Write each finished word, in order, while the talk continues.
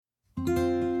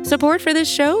Support for this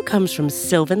show comes from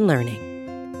Sylvan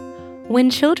Learning. When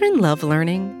children love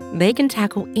learning, they can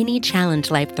tackle any challenge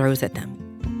life throws at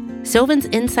them. Sylvan's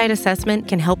Insight Assessment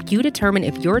can help you determine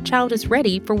if your child is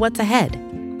ready for what's ahead.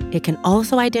 It can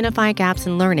also identify gaps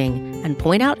in learning and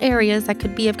point out areas that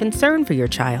could be of concern for your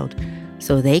child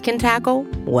so they can tackle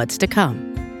what's to come.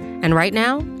 And right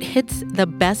now, it's the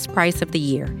best price of the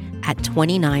year at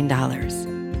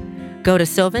 $29. Go to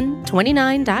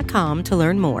sylvan29.com to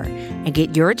learn more and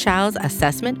get your child's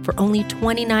assessment for only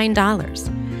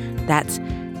 $29. That's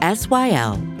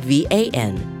SYLVAN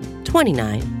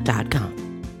 29.com.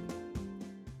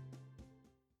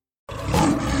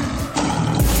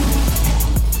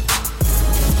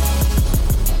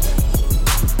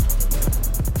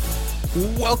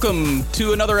 Welcome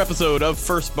to another episode of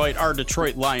First Bite, our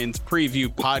Detroit Lions preview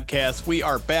podcast. We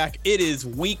are back. It is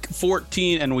week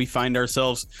 14, and we find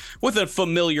ourselves with a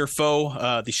familiar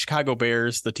foe, the Chicago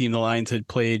Bears, the team the Lions had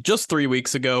played just 3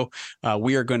 weeks ago.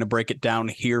 We are going to break it down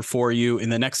here for you in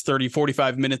the next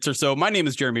 45 minutes or so. My name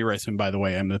is Jeremy Reisman, by the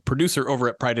way. I'm the producer over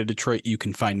at Pride of Detroit. You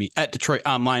can find me at Detroit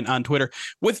Online on Twitter.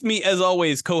 With me, as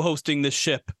always, co-hosting this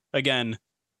ship again,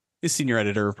 is senior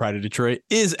editor of Pride of Detroit,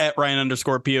 is at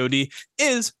Ryan_POD,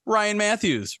 is Ryan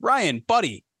Matthews. Ryan,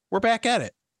 buddy, we're back at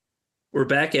it. We're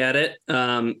back at it.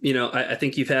 I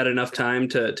think you've had enough time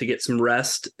to get some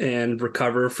rest and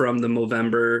recover from the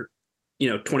Movember,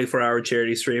 24-hour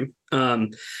charity stream.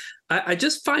 I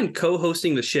just find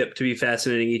co-hosting the ship to be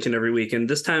fascinating each and every week. And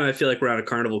this time I feel like we're on a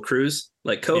Carnival cruise.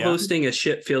 Like co-hosting a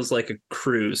ship feels like a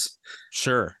cruise.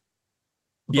 Sure.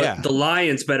 But the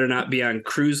Lions better not be on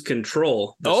cruise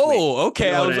control. Okay.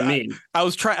 You know what I mean? I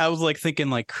was thinking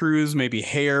like cruise, maybe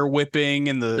hair whipping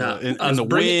in the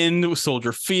wind,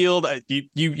 Soldier Field.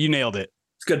 You nailed it.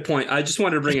 It's a good point. I just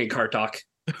wanted to bring in car talk.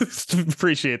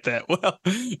 Appreciate that.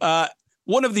 Well,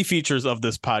 one of the features of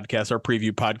this podcast, our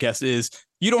preview podcast, is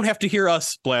you don't have to hear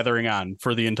us blathering on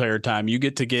for the entire time. You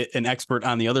get to get an expert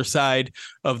on the other side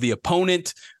of the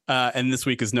opponent. And this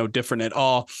week is no different at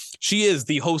all. She is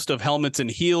the host of Helmets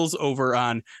and Heels over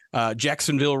on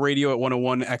Jacksonville Radio at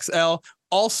 101XL.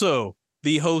 Also,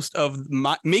 the host of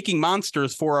Making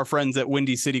Monsters for our friends at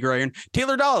Windy City Gridiron.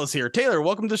 Taylor Dahl is here. Taylor,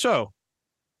 welcome to the show.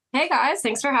 Hey, guys.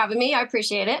 Thanks for having me. I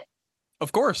appreciate it.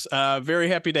 Of course. Very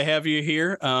happy to have you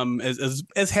here.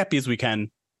 As happy as we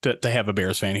can to have a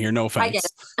Bears fan here. No offense.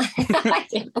 I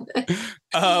get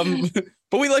it.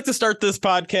 But we like to start this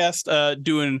podcast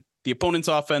doing the opponent's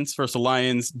offense versus the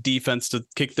Lions defense to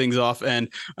kick things off.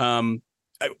 And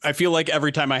I feel like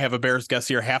every time I have a Bears guest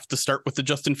here, I have to start with the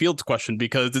Justin Fields question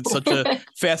because it's such a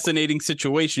fascinating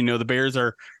situation. The Bears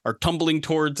are tumbling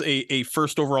towards a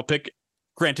first overall pick.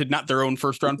 Granted, not their own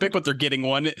first round pick, but they're getting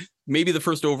one, maybe the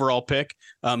first overall pick.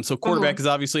 So quarterback is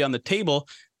obviously on the table.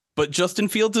 But Justin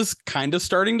Fields is kind of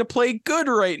starting to play good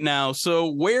right now.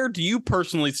 So where do you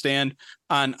personally stand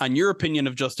on your opinion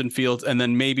of Justin Fields? And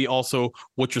then maybe also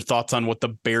what your thoughts on what the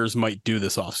Bears might do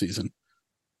this offseason?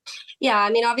 Yeah, I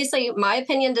mean, obviously, my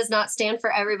opinion does not stand for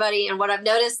everybody. And what I've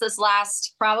noticed this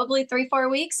last probably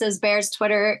 3-4 weeks is Bears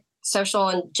Twitter, social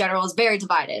in general, is very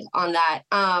divided on that.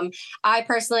 I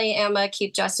personally am a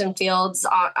keep Justin Fields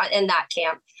in that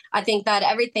camp. I think that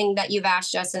everything that you've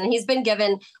asked Justin, he's been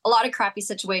given a lot of crappy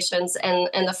situations in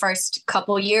the first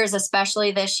couple years, especially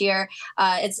this year.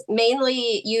 It's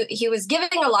mainly he was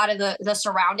giving a lot of the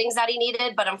surroundings that he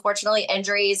needed, but unfortunately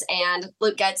injuries and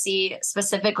Luke Getsy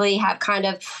specifically have kind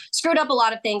of screwed up a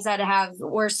lot of things that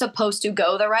were supposed to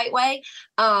go the right way.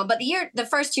 But the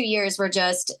first 2 years were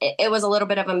it was a little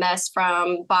bit of a mess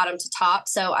from bottom to top.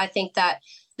 So I think that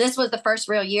this was the first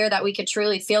real year that we could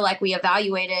truly feel like we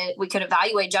could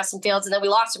evaluate Justin Fields, and then we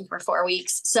lost him for 4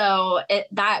 weeks. So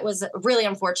that was really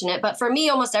unfortunate. But for me,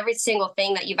 almost every single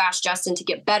thing that you've asked Justin to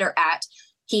get better at,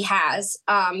 he has.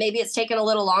 Maybe it's taken a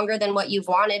little longer than what you've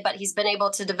wanted, but he's been able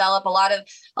to develop a lot of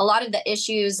the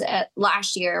issues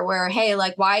last year where, hey,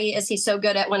 like, why is he so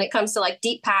good at when it comes to like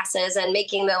deep passes and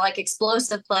making the like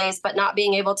explosive plays, but not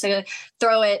being able to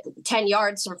throw it 10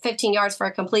 yards or 15 yards for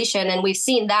a completion? And we've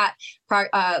seen that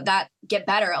get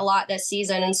better a lot this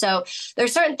season. And so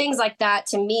there's certain things like that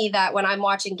to me that when I'm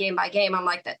watching game by game, I'm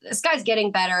like, this guy's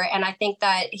getting better. And I think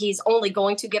that he's only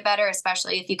going to get better,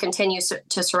 especially if you continue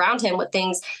to surround him with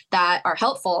things that are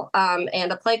helpful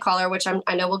and a play caller, which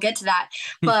I know we'll get to that.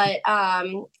 But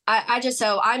I'm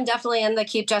definitely in the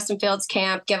keep Justin Fields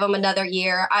camp, give him another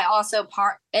year. I also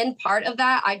part of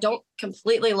that, I don't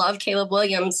completely love Caleb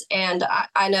Williams. And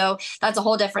I know that's a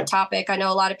whole different topic. I know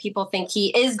a lot of people think he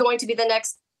is going to be the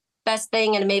next best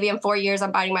thing, and maybe in 4 years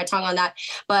I'm biting my tongue on that.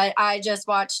 But I just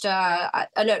watched,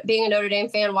 being a Notre Dame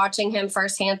fan, watching him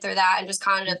firsthand through that and just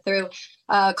kind of through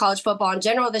college football in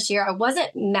general this year, I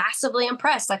wasn't massively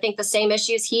impressed. I think the same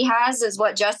issues he has is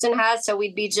what Justin has, so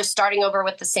we'd be just starting over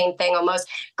with the same thing almost.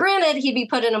 Granted, he'd be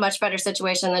put in a much better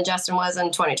situation than Justin was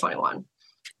in 2021.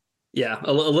 Yeah,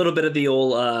 a little bit of the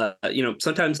old,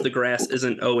 sometimes the grass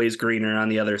isn't always greener on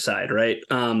the other side, right?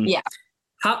 Yeah.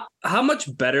 How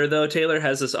much better, though, Taylor,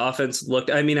 has this offense looked?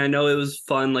 I mean, I know it was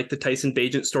fun. Like the Tyson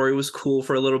Bagent story was cool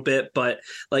for a little bit, but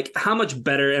like how much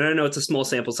better, and I know it's a small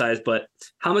sample size, but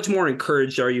how much more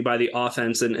encouraged are you by the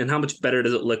offense, and how much better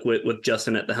does it look with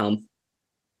Justin at the helm?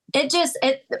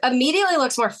 It immediately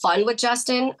looks more fun with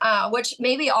Justin, which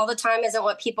maybe all the time isn't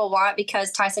what people want,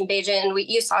 because Tyson Bagent,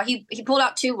 you saw he pulled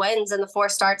out 2 wins in the 4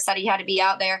 starts that he had to be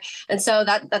out there. And so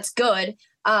that's good.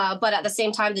 But at the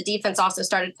same time, the defense also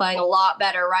started playing a lot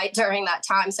better right during that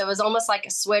time. So it was almost like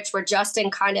a switch where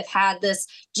Justin kind of had this,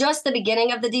 just the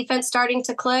beginning of the defense starting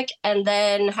to click, and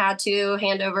then had to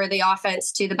hand over the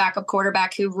offense to the backup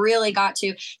quarterback, who really got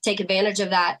to take advantage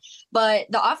of that. But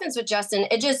the offense with Justin,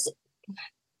 it just...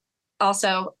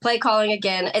 Also, play calling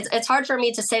again. It's hard for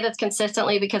me to say this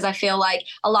consistently, because I feel like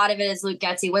a lot of it is Luke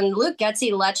Getsy. When Luke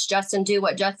Getsy lets Justin do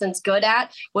what Justin's good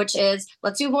at, which is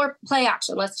let's do more play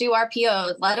action, let's do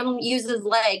RPOs, let him use his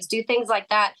legs, do things like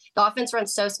that, the offense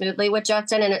runs so smoothly with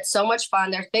Justin, and it's so much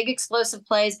fun. There's big explosive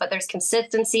plays, but there's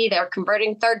consistency. They're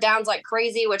converting 3rd downs like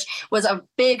crazy, which was a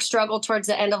big struggle towards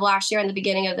the end of last year and the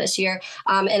beginning of this year.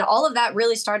 And all of that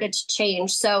really started to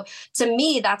change. So to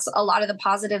me, that's a lot of the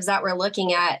positives that we're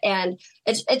looking at. And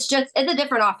it's a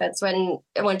different offense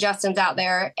when Justin's out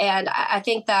there. And I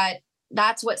think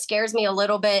that's what scares me a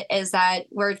little bit, is that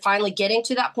we're finally getting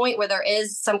to that point where there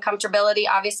is some comfortability.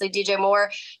 Obviously, DJ Moore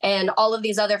and all of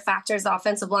these other factors, the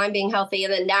offensive line being healthy,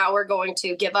 and then now we're going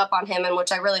to give up on him, and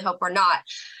which I really hope we're not.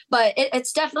 But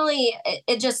it's definitely,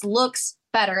 it just looks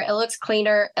better. It looks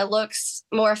cleaner. It looks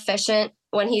more efficient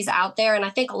when he's out there. And I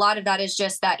think a lot of that is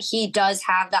just that he does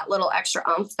have that little extra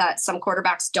oomph that some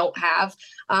quarterbacks don't have.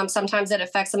 Sometimes it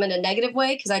affects him in a negative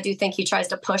way, because I do think he tries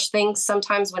to push things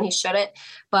sometimes when he shouldn't.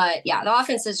 But yeah, the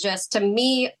offense is just, to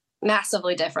me,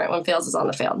 massively different when Fields is on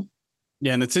the field.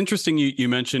 Yeah, and it's interesting you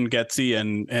mentioned Getsy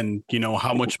and you know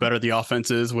how much better the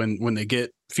offense is when they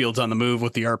get Fields on the move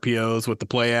with the RPOs, with the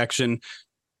play action.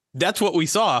 That's what we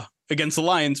saw against the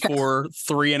Lions for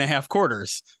 3.5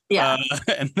 quarters. Yeah.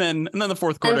 And then the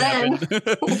 4th quarter happened.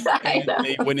 And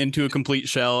they went into a complete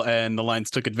shell, and the Lions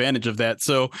took advantage of that.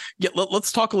 So yeah,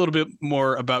 let's talk a little bit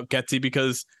more about Getsy,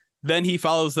 because then he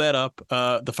follows that up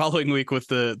the following week with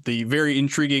the very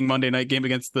intriguing Monday night game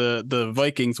against the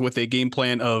Vikings, with a game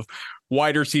plan of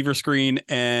wide receiver screen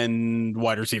and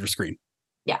wide receiver screen.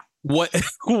 Yeah. What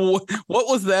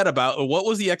was that about? What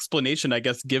was the explanation, I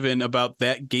guess, given about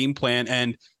that game plan?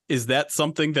 And is that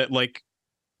something that like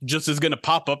just is going to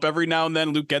pop up every now and then?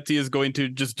 Luke Getsy is going to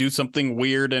just do something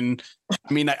weird, and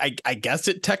I mean, I guess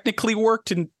it technically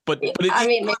worked, but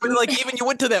like even you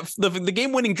went to that the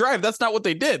game winning drive. That's not what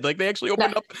they did. Like they actually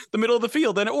opened up the middle of the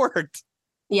field, and it worked.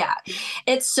 Yeah,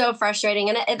 it's so frustrating.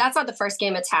 And that's not the first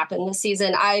game it's happened this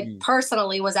season. I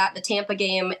personally was at the Tampa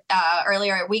game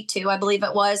earlier at week 2, I believe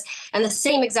it was. And the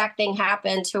same exact thing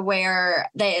happened, to where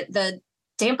the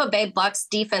Tampa Bay Bucks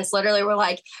defense literally were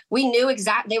like, we knew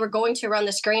they were going to run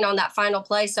the screen on that final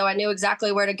play. So I knew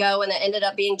exactly where to go. And it ended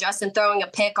up being Justin throwing a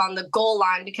pick on the goal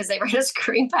line, because they ran a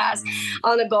screen pass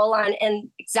on the goal line.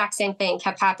 And exact same thing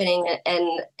kept happening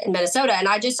in Minnesota. And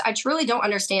I truly don't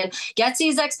understand.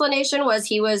 Getsy's explanation was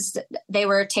they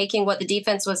were taking what the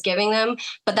defense was giving them,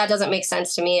 but that doesn't make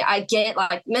sense to me. I get,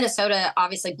 like, Minnesota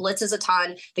obviously blitzes a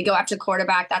ton. They go after the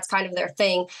quarterback. That's kind of their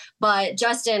thing. But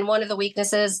Justin, one of the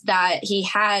weaknesses that he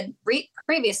had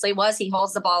previously was he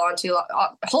holds the ball too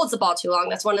long.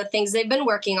 That's one of the things they've been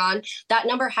working on. That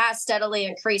number has steadily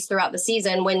increased throughout the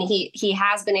season when he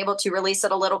has been able to release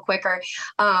it a little quicker.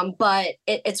 But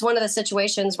it's one of the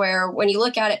situations where when you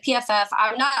look at it, PFF,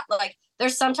 I'm not like,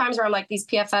 there's sometimes where I'm like, these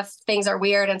PFF things are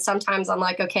weird. And sometimes I'm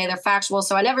like, okay, they're factual.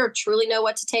 So I never truly know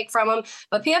what to take from them.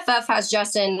 But PFF has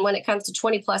Justin, when it comes to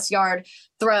 20+ yard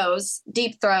throws,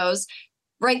 deep throws,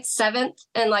 ranked 7th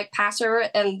in like passer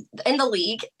and in the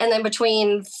league. And then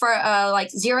between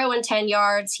 0 and 10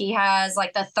 yards, he has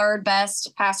like the 3rd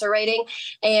best passer rating.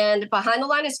 And behind the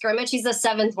line of scrimmage, he's the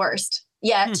 7th worst.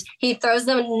 Yet he throws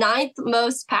the 9th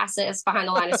most passes behind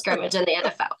the line of scrimmage in the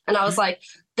NFL. And I was like,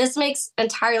 this makes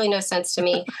entirely no sense to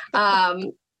me.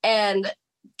 And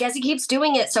Getsy keeps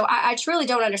doing it. So I truly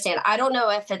don't understand. I don't know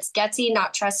if it's Getsy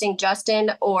not trusting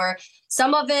Justin, or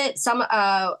some of it,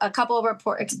 a couple of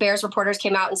Bears reporters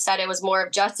came out and said it was more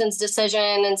of Justin's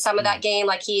decision and some of that game.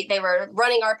 Like they were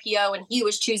running RPO and he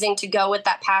was choosing to go with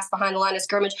that pass behind the line of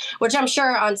scrimmage, which I'm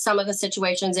sure on some of the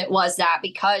situations it was that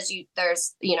because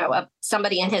there's,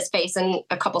 somebody in his face in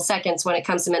a couple seconds when it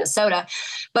comes to Minnesota.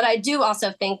 But I do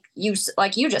also think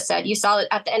like you just said, you saw it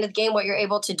at the end of the game, what you're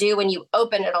able to do when you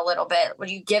open it a little bit, when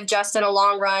you give Justin a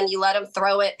long run, you let him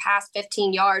throw it past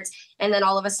 15 yards, and then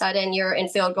all of a sudden you're in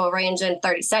field goal range in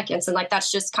 30 seconds. And like,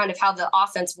 that's just kind of how the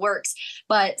offense works.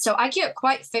 But so I can't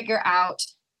quite figure out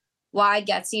why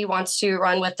Getsy wants to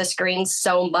run with the screens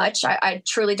so much. I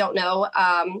truly don't know.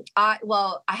 I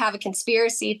have a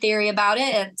conspiracy theory about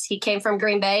it. He came from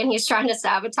Green Bay and he's trying to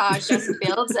sabotage Justin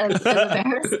Fields and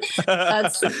the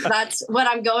Bears. That's what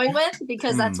I'm going with,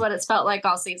 because that's what it's felt like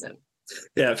all season.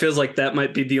 Yeah, it feels like that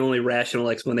might be the only rational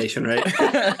explanation, right?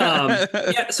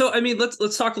 So I mean,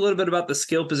 let's talk a little bit about the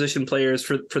skill position players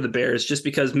for the Bears, just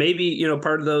because maybe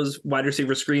part of those wide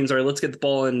receiver screens are let's get the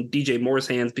ball in DJ Moore's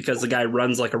hands because the guy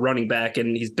runs like a running back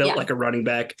and he's built like a running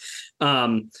back.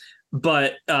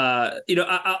 But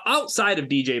outside of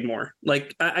DJ Moore,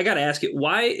 like I got to ask you,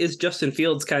 why is Justin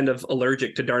Fields kind of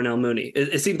allergic to Darnell Mooney?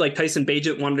 It seemed like Tyson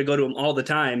Bagent wanted to go to him all the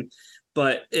time.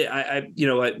 But I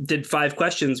did 5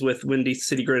 questions with Windy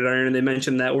City Gridiron, and they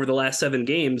mentioned that over the last 7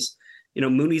 games,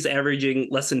 Mooney's averaging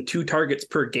less than 2 targets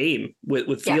per game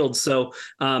with Fields. So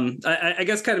I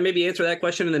guess kind of maybe answer that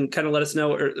question and then kind of let us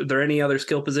know, are there any other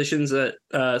skill position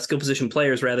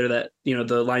players rather that,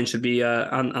 the line should be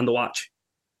on the watch?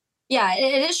 Yeah,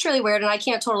 it is truly weird, and I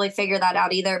can't totally figure that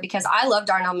out either because I love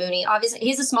Darnell Mooney. Obviously,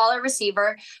 he's a smaller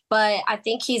receiver, but I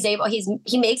think he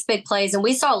makes big plays. And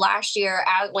we saw last year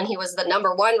when he was the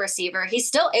number 1 receiver, he's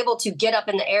still able to get up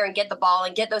in the air and get the ball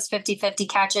and get those 50-50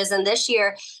 catches. And this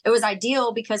year it was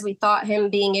ideal because we thought him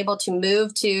being able to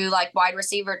move to like wide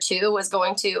receiver 2 was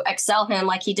going to excel him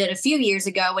like he did a few years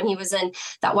ago when he was in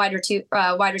that wide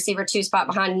receiver 2 spot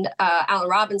behind Allen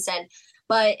Robinson.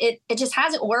 But it just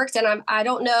hasn't worked. And I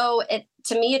don't know.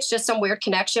 To me, it's just some weird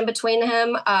connection between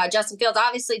him. Justin Fields,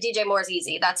 obviously, DJ Moore is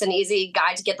easy. That's an easy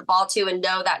guy to get the ball to and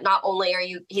know that not only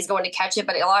he's going to catch it,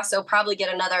 but he'll also probably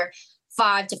get another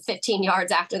 5 to 15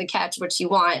 yards after the catch, which you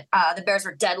want. The Bears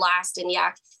were dead last in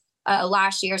YAC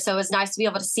last year. So it was nice to be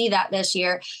able to see that this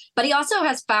year. But he also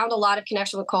has found a lot of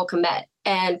connection with Cole Kmet.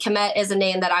 And Kmet is a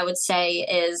name that I would say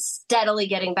is steadily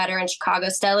getting better in Chicago,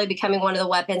 steadily becoming one of the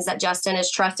weapons that Justin is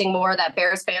trusting more, that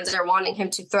Bears fans are wanting him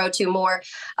to throw to more.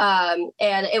 And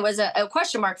it was a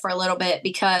question mark for a little bit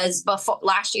because before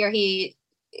last year,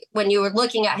 when you were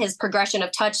looking at his progression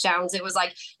of touchdowns, it was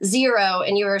like 0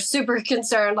 and you were super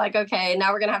concerned, like, okay,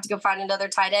 now we're going to have to go find another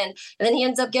tight end. And then he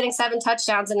ends up getting 7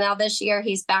 touchdowns. And now this year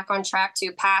he's back on track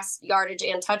to pass yardage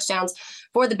and touchdowns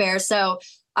for the Bears. So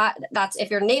that's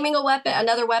if you're naming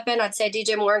another weapon, I'd say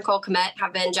DJ Moore and Cole Kmet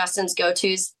have been Justin's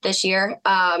go-tos this year.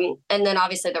 And then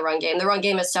obviously the run game. The run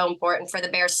game is so important for the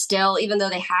Bears still, even though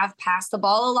they have passed the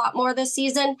ball a lot more this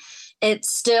season.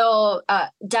 It's still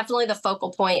definitely the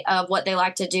focal point of what they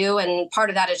like to do. And part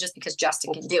of that is just because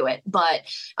Justin can do it. But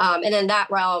and in that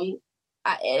realm,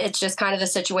 it's just kind of the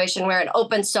situation where it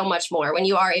opens so much more when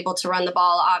you are able to run the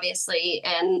ball, obviously.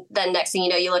 And then next thing you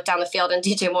know, you look down the field and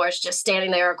DJ Moore is just standing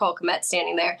there or Cole Kmet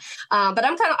standing there. But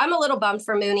I'm a little bummed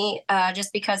for Mooney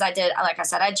just because like I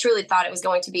said, I truly thought it was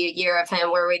going to be a year of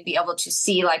him where we'd be able to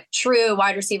see like true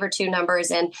wide receiver 2 numbers.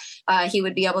 And he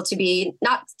would be able to be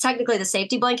not technically the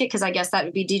safety blanket, because I guess that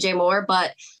would be DJ Moore.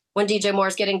 But when DJ Moore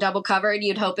is getting double covered,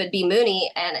 you'd hope it'd be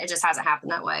Mooney. And it just hasn't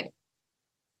happened that way.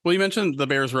 Well, you mentioned the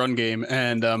Bears run game,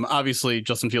 and obviously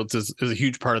Justin Fields is a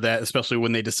huge part of that, especially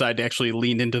when they decide to actually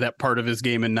lean into that part of his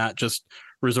game and not just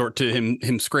resort to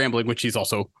him scrambling, which he's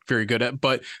also very good at.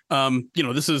 But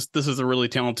this is a really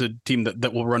talented team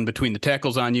that will run between the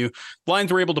tackles on you.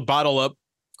 Lions were able to bottle up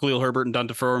Khalil Herbert and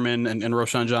Donta Foreman and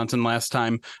Roschon Johnson last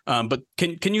time. But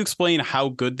can you explain how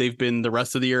good they've been the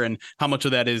rest of the year and how much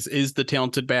of that is the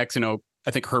talented backs? I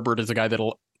think Herbert is a guy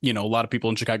that'll a lot of people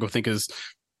in Chicago think is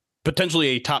potentially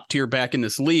a top tier back in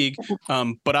this league.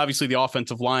 But obviously the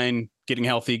offensive line getting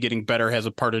healthy, getting better has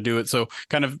a part to do it. So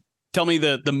kind of tell me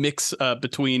the mix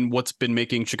between what's been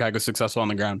making Chicago successful on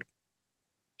the ground.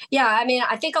 Yeah, I mean,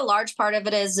 I think a large part of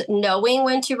it is knowing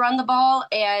when to run the ball,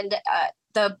 and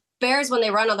the Bears, when they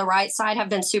run on the right side, have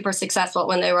been super successful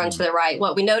when they run to the right.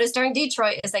 What we noticed during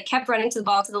Detroit is they kept running to the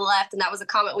ball to the left. And that was a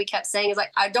comment we kept saying is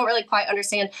like, I don't really quite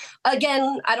understand.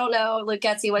 Again, I don't know, Luke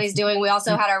Getsy, what he's doing. We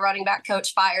also had our running back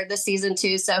coach fired this season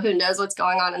too. So who knows what's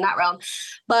going on in that realm.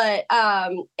 But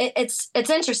it's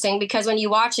interesting because when you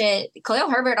watch it,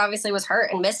 Khalil Herbert obviously was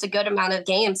hurt and missed a good amount of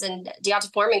games. And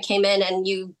Donta Foreman came in and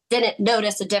you didn't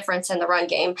notice a difference in the run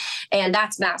game. And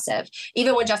that's massive.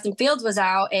 Even when Justin Fields was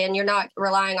out and you're not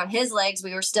relying on his legs,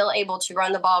 we were still able to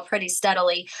run the ball pretty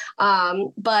steadily.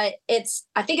 But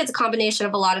I think it's a combination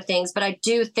of a lot of things, but I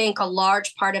do think a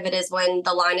large part of it is when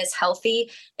the line is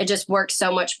healthy, it just works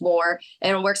so much more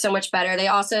and it works so much better. They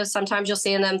also, sometimes you'll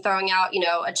see them throwing out,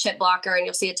 a chip blocker, and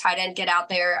you'll see a tight end get out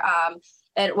there.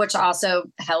 Which also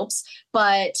helps.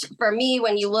 But for me,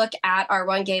 when you look at our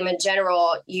run game in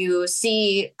general, you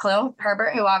see Khalil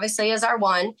Herbert, who obviously is our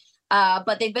one,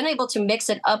 but they've been able to mix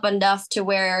it up enough to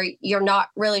where you're not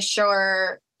really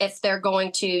sure if they're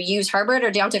going to use Herbert or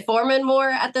D'Onta Foreman more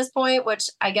at this point, which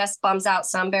I guess bums out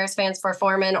some Bears fans for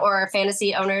Foreman or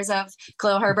fantasy owners of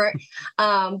Khalil Herbert.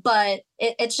 But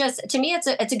it's just, to me, it's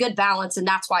a good balance, and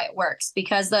that's why it works.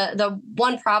 Because the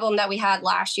one problem that we had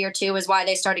last year too is why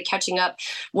they started catching up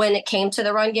when it came to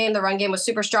the run game. The run game was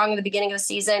super strong in the beginning of the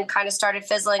season, kind of started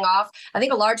fizzling off. I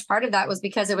think a large part of that was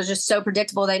because it was just so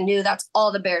predictable. They knew that's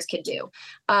all the Bears could do.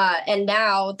 And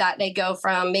now that they go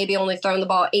from maybe only throwing the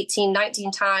ball 18, 19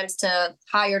 times to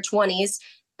higher 20s,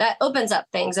 that opens up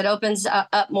things. It opens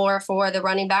up more for the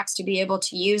running backs to be able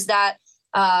to use that.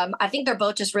 I think they're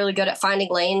both just really good at finding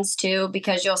lanes too,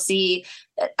 because you'll see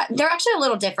they're actually a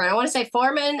little different. I want to say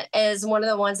Foreman is one of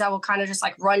the ones that will kind of just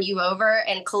like run you over,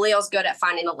 and Khalil's good at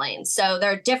finding the lanes. So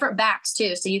they're different backs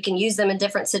too. So you can use them in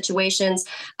different situations.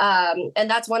 And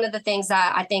that's one of the things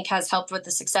that I think has helped with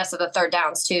the success of the third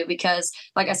downs too, because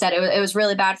like I said, it was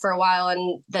really bad for a while.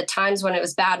 And the times when it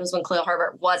was bad was when Khalil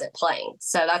Herbert wasn't playing.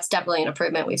 So that's definitely an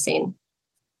improvement we've seen.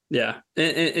 Yeah.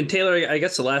 And Taylor, I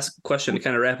guess the last question to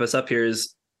kind of wrap us up here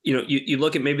is, you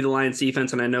look at maybe the Lions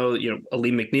defense, and I know,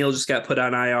 Alim McNeill just got put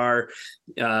on IR.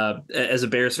 As a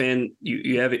Bears fan,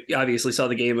 you obviously saw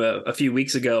the game a few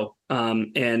weeks ago.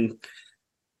 And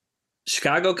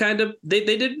Chicago they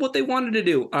did what they wanted to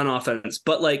do on offense.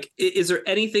 But is there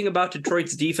anything about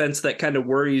Detroit's defense that kind of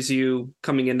worries you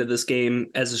coming into this game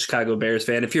as a Chicago Bears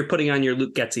fan, if you're putting on your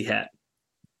Luke Getsy hat?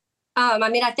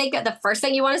 I think the first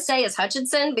thing you want to say is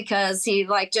Hutchinson, because he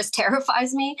just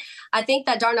terrifies me. I think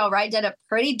that Darnell Wright did a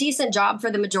pretty decent job for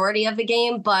the majority of the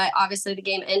game, but obviously the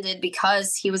game ended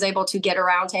because he was able to get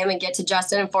around him and get to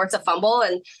Justin and force a fumble,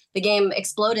 and the game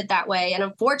exploded that way. And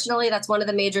unfortunately, that's one of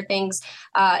the major things.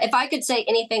 If I could say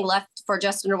anything left for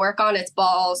Justin to work on, it's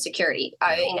ball security.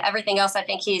 I mean, everything else I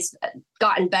think he's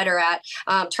gotten better at.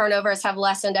 Turnovers have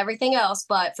lessened everything else,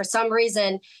 but for some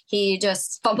reason, he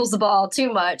just fumbles the ball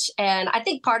too much. And I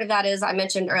think part of that is, I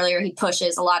mentioned earlier, he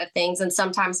pushes a lot of things. And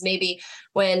sometimes maybe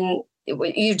when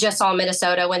you just saw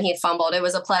Minnesota when he fumbled, it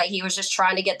was a play. He was just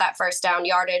trying to get that first down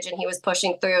yardage, and he was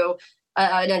pushing through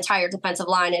an entire defensive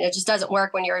line, and it just doesn't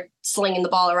work when you're slinging the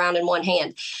ball around in one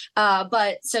hand.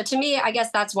 But so to me, I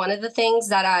guess that's one of the things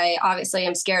that I obviously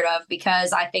am scared of,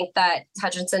 because I think that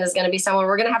Hutchinson is going to be someone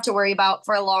we're going to have to worry about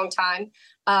for a long time.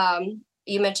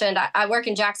 You mentioned I work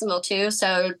in Jacksonville too,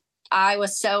 so I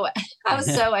was so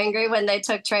angry when they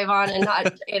took Trayvon and not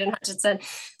Aiden Hutchinson.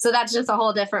 So that's just a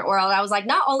whole different world. I was like,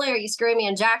 not only are you screwing me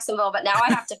in Jacksonville, but now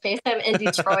I have to face him in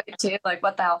Detroit too. Like,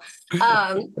 what the hell?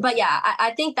 But yeah,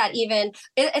 I think that even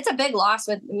it's a big loss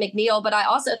with McNeill, but I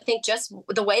also think just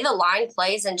the way the line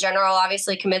plays in general,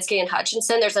 obviously Kaminsky and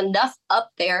Hutchinson, there's enough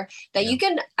up there that you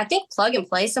can, I think, plug and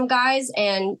play some guys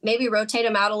and maybe rotate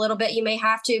them out a little bit. You may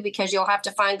have to, because you'll have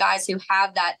to find guys who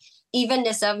have that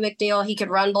evenness of McNeill. He could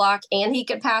run block and he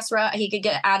could pass rush. He could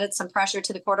get added some pressure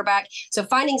to the quarterback. So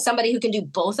finding somebody who can do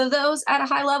both of those at a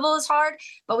high level is hard.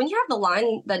 But when you have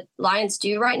the Lions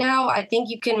do right now, I think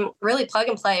you can really plug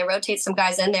and play and rotate some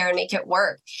guys in there and make it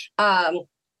work.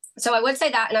 So I would say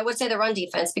that, and I would say the run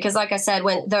defense, because like I said,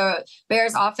 when the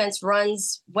Bears offense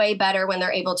runs way better when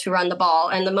they're able to run the ball.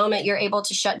 And the moment you're able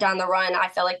to shut down the run, I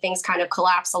feel like things kind of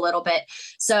collapse a little bit.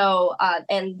 So,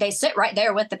 and they sit right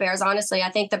there with the Bears. Honestly,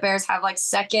 I think the Bears have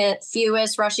second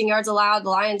fewest rushing yards allowed.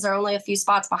 The Lions are only a few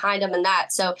spots behind them in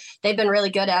that. So they've been really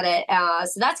good at it.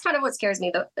 So that's kind of what scares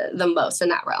me the most in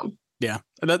that realm. Yeah,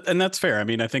 and that's fair. I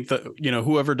mean, I think that,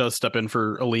 whoever does step in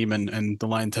for Alim, and the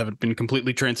Lions haven't been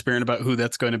completely transparent about who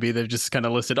that's going to be. They've just kind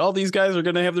of listed all these guys are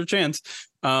going to have their chance.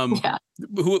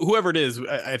 Whoever it is,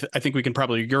 I think we can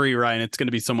probably agree, Ryan, it's going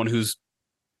to be someone who's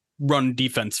run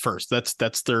defense first.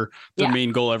 That's their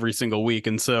main goal every single week.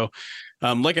 And so,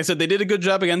 like I said, they did a good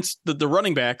job against the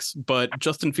running backs, but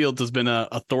Justin Fields has been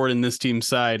a thorn in this team's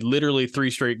side, literally 3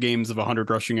 straight games of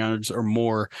 100 rushing yards or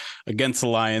more against the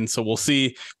Lions. So we'll see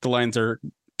if the Lions are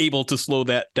able to slow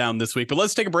that down this week. But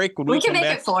let's take a break. When we can make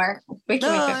it 4. We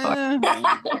can make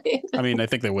it 4. I mean, I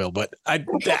think they will, but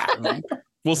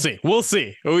We'll see.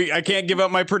 I can't give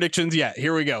up my predictions yet.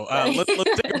 Here we go.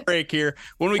 Let's take a break here.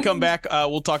 When we come back,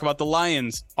 we'll talk about the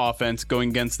Lions offense going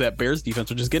against that Bears defense,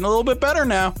 which is getting a little bit better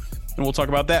now. And we'll talk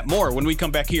about that more when we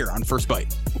come back here on First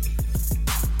Bite.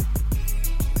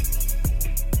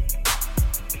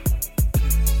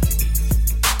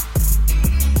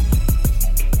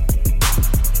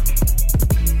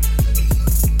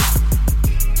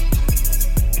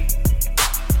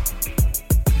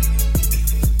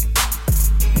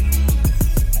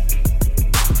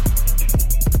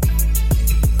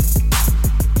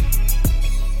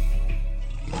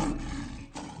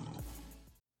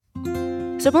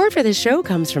 Support for this show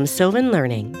comes from Sylvan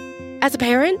Learning. As a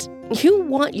parent, you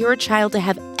want your child to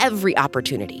have every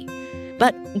opportunity,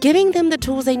 but giving them the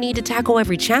tools they need to tackle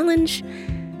every challenge,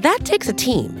 that takes a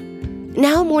team.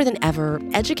 Now more than ever,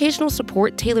 educational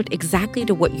support tailored exactly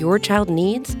to what your child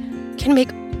needs can make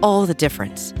all the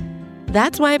difference.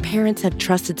 That's why parents have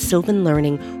trusted Sylvan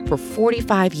Learning for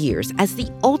 45 years as the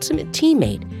ultimate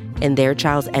teammate in their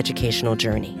child's educational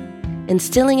journey,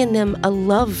 instilling in them a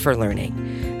love for learning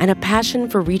and a passion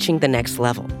for reaching the next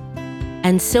level.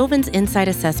 And Sylvan's Insight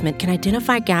Assessment can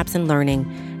identify gaps in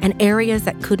learning and areas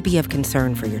that could be of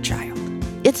concern for your child.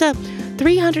 It's a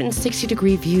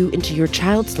 360-degree view into your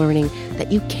child's learning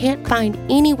that you can't find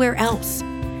anywhere else,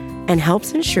 and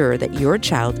helps ensure that your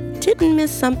child didn't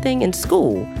miss something in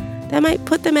school that might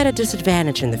put them at a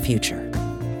disadvantage in the future.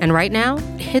 And right now,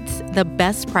 it's the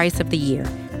best price of the year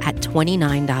at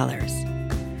 $29.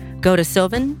 Go to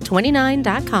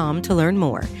sylvan29.com to learn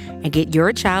more and get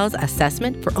your child's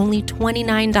assessment for only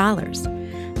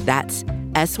 $29. That's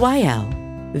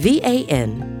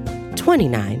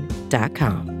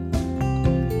SYLVAN29.com.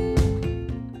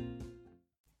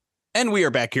 And we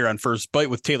are back here on First Bite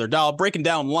with Taylor Dahl, breaking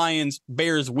down Lions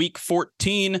Bears Week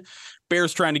 14.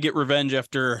 Bears trying to get revenge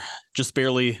after just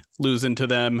barely losing to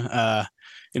them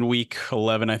in Week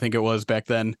 11, I think it was back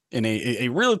then, in a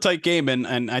really tight game.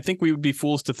 And I think we would be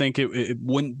fools to think it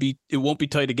won't be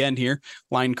tight again here.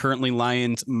 Line currently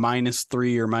Lions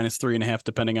 -3 or -3.5,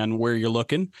 depending on where you're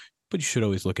looking. But you should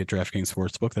always look at DraftKings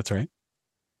Sportsbook. That's right.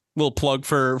 Little plug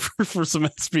for some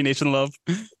SB Nation love.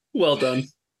 Well done.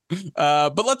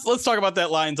 But let's talk about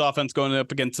that Lions offense going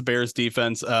up against the Bears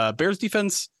defense. Bears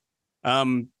defense,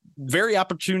 very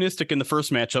opportunistic in the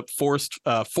first matchup, forced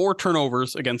 4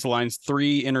 turnovers against the Lions,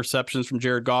 3 interceptions from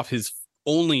Jared Goff, his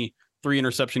only 3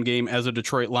 interception game as a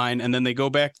Detroit Lion. And then they go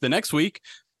back the next week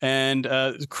and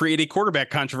create a quarterback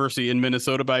controversy in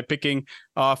Minnesota by picking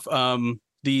off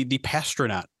the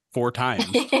Pastronaut 4 times.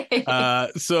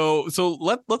 So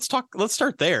let's start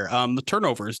there. The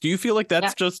turnovers. Do you feel like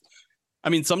that's just, I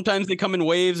mean, sometimes they come in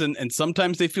waves and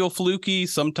sometimes they feel fluky.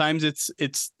 Sometimes it's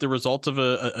the result of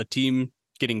a team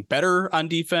getting better on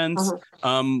defense.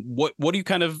 What do you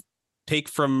kind of take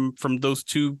from those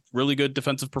 2 really good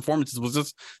defensive performances? Was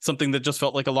this something that just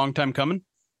felt like a long time coming?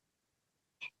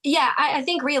 Yeah, I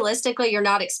think realistically, you're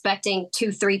not expecting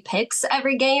 2-3 picks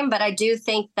every game, but I do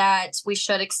think that we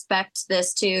should expect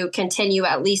this to continue,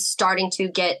 at least starting to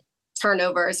get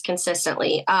turnovers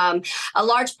consistently. A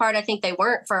large part, I think they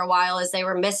weren't for a while, is they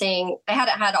hadn't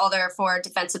had all their 4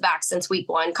 defensive backs since week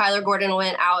 1. Kyler Gordon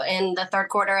went out in the third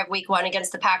quarter of week 1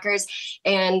 against the Packers,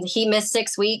 and he missed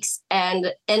 6 weeks.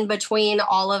 And in between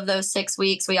all of those 6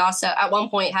 weeks, we also at one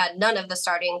point had none of the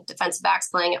starting defensive backs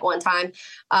playing at one time.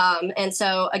 And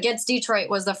so against Detroit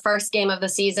was the first game of the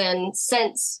season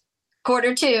since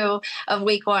quarter 2 of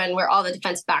week 1 where all the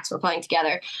defensive backs were playing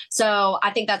together. So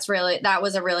I think that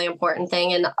was a really important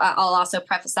thing. And I'll also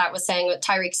preface that with saying that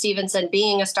Tyreek Stevenson,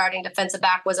 being a starting defensive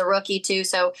back, was a rookie too.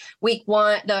 So week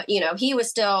 1, he was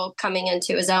still coming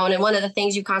into his own. And one of the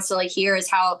things you constantly hear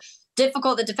is how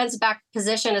difficult the defensive back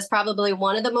position is, probably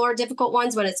one of the more difficult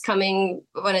ones when it's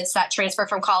that transfer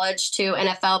from college to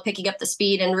NFL, picking up the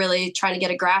speed and really trying to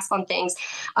get a grasp on things.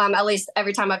 At least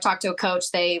every time I've talked to a coach,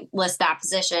 they list that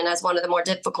position as one of the more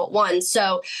difficult ones.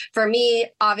 So for me,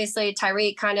 obviously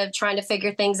Tyreek kind of trying to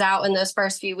figure things out in those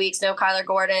first few weeks. No Kyler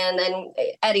Gordon, then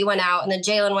Eddie went out, and then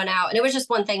Jalen went out, and it was just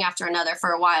one thing after another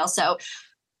for a while. So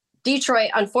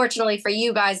Detroit, unfortunately for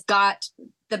you guys, got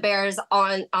the Bears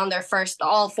on their first,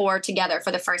 all 4 together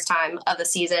for the first time of the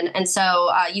season. And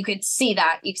so you could see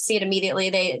that. You could see it immediately.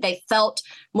 They felt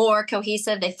more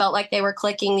cohesive. They felt like they were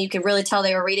clicking. You could really tell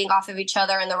they were reading off of each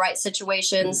other in the right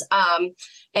situations.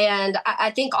 And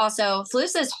I think also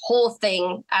Flus's whole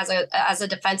thing as a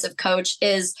defensive coach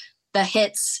is the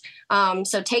hits.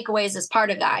 So takeaways is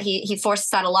part of that. He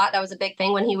forced that a lot. That was a big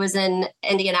thing when he was in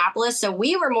Indianapolis. So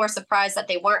we were more surprised that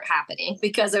they weren't happening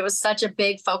because it was such a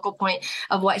big focal point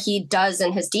of what he does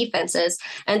in his defenses.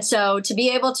 And so to be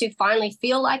able to finally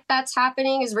feel like that's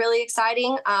happening is really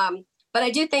exciting. But I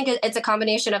do think it's a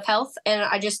combination of health, and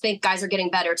I just think guys are getting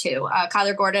better too.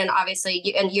 Kyler Gordon, obviously,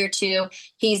 in year 2,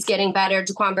 he's getting better.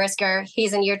 Jaquan Brisker,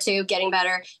 he's in year 2, getting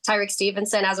better. Tyreek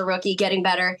Stevenson, as a rookie, getting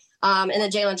better. And then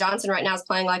Jalen Johnson right now is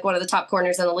playing like one of the top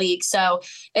corners in the league. So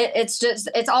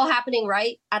it's all happening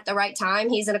right at the right time.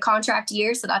 He's in a contract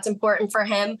year, so that's important for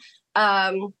him.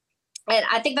 And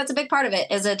I think that's a big part of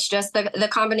it. Is it's just the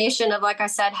combination of, like I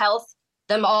said, health,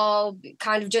 them all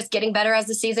kind of just getting better as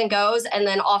the season goes, and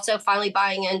then also finally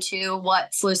buying into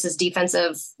what Sluice's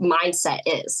defensive mindset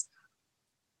is.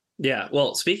 Yeah,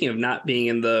 well, speaking of not being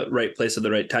in the right place at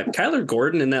the right time, Kyler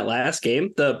Gordon in that last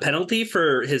game, the penalty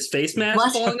for his face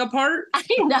mask falling apart. I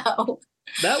know.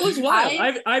 That was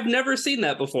wild. I've never seen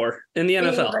that before in the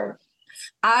NFL.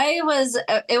 Because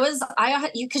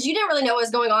you didn't really know what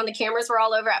was going on. The cameras were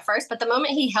all over at first, but the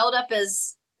moment he held up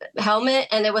his helmet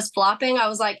and it was flopping, I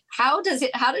was like, how did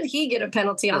he get a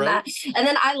penalty on that? And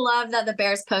then I love that the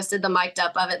Bears posted the mic'd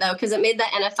up of it though, because it made the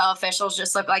NFL officials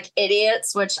just look like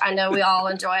idiots, which I know we all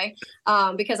enjoy.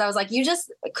 Because I was like, you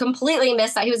just completely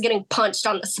missed that he was getting punched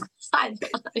on the sideline.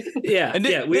 Yeah, and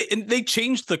they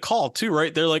changed the call too,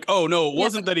 right? They're like, oh no, it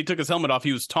wasn't that he took his helmet off;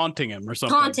 he was taunting him or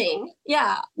something. Taunting,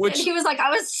 yeah. Which and he was like, I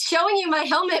was showing you my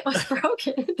helmet was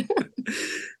broken.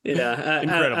 Yeah,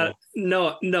 incredible.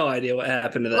 No idea what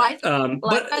happened to that.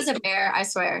 Life as a Bear, I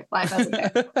swear. Life as a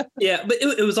Bear. Yeah, but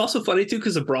it was also funny too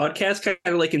because the broadcast kind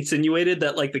of like insinuated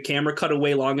that like the camera cut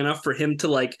away long enough for him to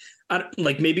like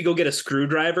maybe go get a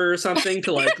screwdriver or something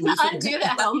to like undo the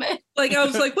helmet. Like I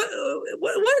was like, what?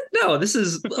 No, this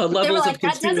is a levels of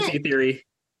conspiracy theory.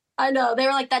 I know. They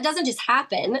were like, that doesn't just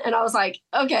happen. And I was like,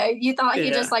 okay, you thought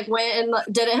he just like went and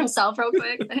did it himself real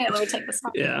quick? Hey, let me take this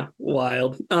off. Yeah,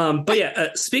 wild. But yeah,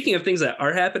 speaking of things that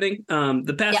are happening,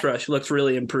 the pass rush looks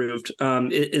really improved.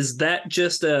 Is that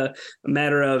just a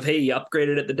matter of, hey, you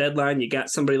upgraded at the deadline, you got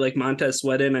somebody like Montez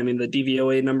Sweat in? I mean, the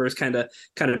DVOA numbers kind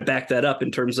of back that up in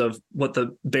terms of what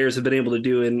the Bears have been able to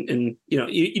do. And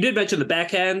you did mention the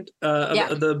backhand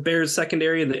of the Bears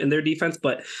secondary and their defense,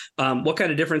 but what kind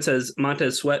of difference has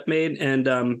Montez Sweat made? And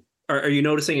are you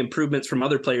noticing improvements from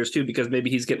other players too, because maybe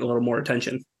he's getting a little more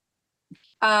attention?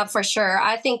 For sure.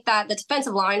 I think that the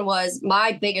defensive line was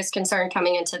my biggest concern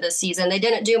coming into this season. They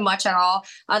didn't do much at all.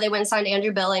 They went and signed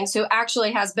Andrew Billings, who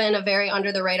actually has been a very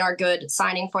under the radar good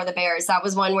signing for the Bears. That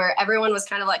was one where everyone was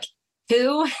kind of like,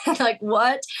 who? Like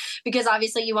what? Because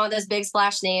obviously you want those big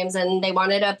splash names, and they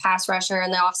wanted a pass rusher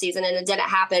in the offseason, and it didn't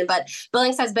happen. But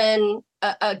Billings has been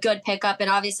a good pickup,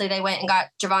 and obviously they went and got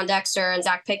Javon Dexter and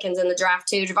Zach Pickens in the draft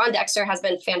too. Javon Dexter has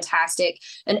been fantastic,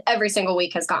 and every single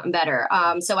week has gotten better.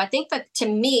 So I think that to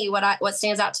me, what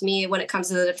stands out to me when it comes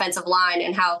to the defensive line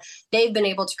and how they've been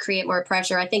able to create more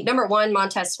pressure, I think number one,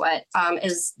 Montez Sweat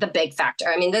is the big factor.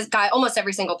 I mean, this guy, almost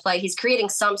every single play, he's creating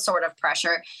some sort of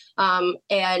pressure,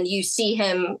 and you see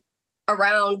him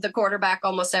around the quarterback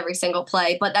almost every single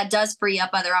play, but that does free up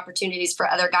other opportunities for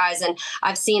other guys. And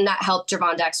I've seen that help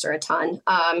Javon Dexter a ton.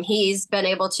 He's been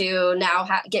able to now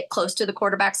get close to the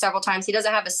quarterback several times. He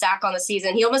doesn't have a sack on the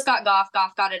season. He almost got Goff.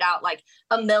 Goff got it out like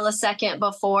a millisecond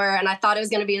before, and I thought it was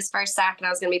going to be his first sack, and I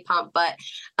was going to be pumped, but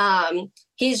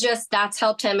that's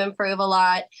helped him improve a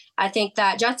lot. I think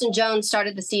that Justin Jones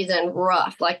started the season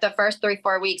rough. Like the first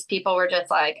 3-4 weeks, people were just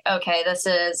like, okay, this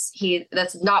is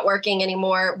not working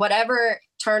anymore. Whatever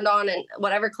turned on and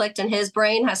whatever clicked in his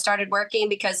brain has started working,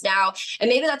 because now, and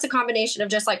maybe that's a combination of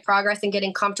just like progress and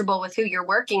getting comfortable with who you're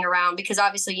working around, because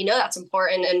obviously, that's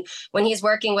important. And when he's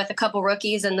working with a couple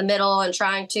rookies in the middle and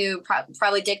trying to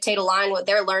probably dictate a line, what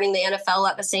they're learning the NFL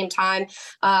at the same time,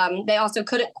 they also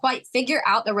couldn't quite figure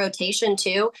out the rotation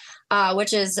too,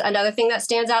 which is another thing that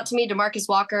stands out to me. DeMarcus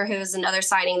Walker, who is another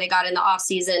signing they got in the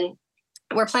offseason.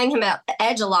 We're playing him at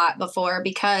edge a lot before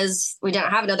because we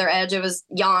didn't have another edge. It was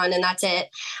Jan, and that's it.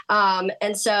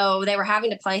 And so they were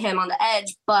having to play him on the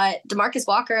edge. But DeMarcus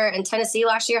Walker in Tennessee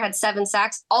last year had 7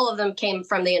 sacks. All of them came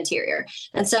from the interior.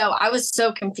 And so I was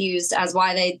so confused as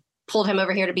why they pulled him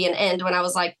over here to be an end, when I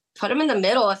was like, put him in the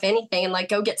middle, if anything, and like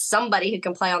go get somebody who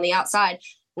can play on the outside.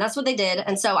 And that's what they did.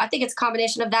 And so I think it's a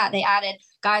combination of that. They added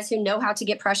guys who know how to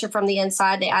get pressure from the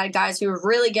inside. They added guys who are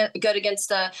really good against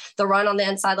the run on the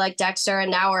inside, like Dexter,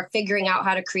 and now are figuring out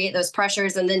how to create those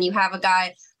pressures. And then you have a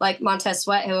guy like Montez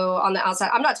Sweat, who on the outside,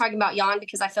 I'm not talking about Jan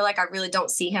because I feel like I really don't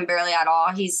see him barely at all.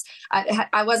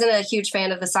 I wasn't a huge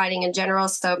fan of the signing in general,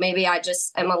 so maybe I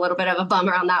just am a little bit of a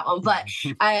bummer on that one. But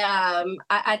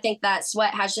I think that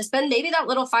Sweat has just been maybe that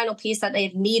little final piece that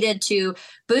they've needed to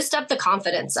boost up the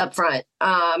confidence up front,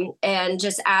 and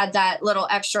just add that little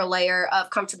extra layer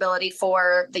of comfortability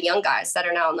for the young guys that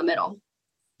are now in the middle.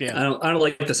 Yeah, I don't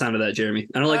like the sound of that, Jeremy.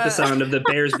 I don't like the sound of the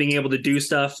Bears being able to do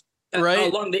stuff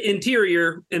along the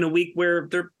interior in a week where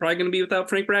they're probably going to be without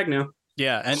Frank Ragnow.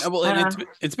 Yeah, and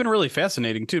it's been really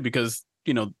fascinating too, because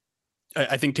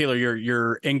I think, Taylor,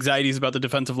 your anxieties about the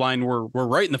defensive line were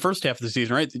right in the first half of the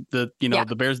season, right? The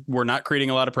Bears were not creating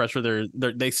a lot of pressure.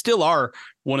 They still are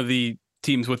one of the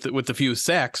teams with the few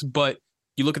sacks, but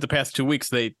you look at the past 2 weeks,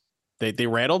 they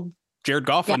rattled Jared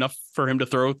Goff enough for him to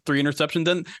throw 3 interceptions.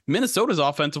 And Minnesota's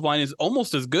offensive line is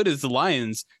almost as good as the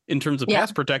Lions in terms of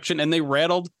pass protection, and they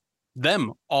rattled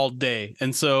them all day.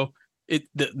 And so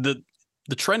the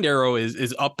trend arrow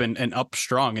is up and up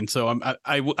strong. And so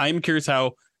I'm curious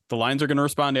how the Lions are going to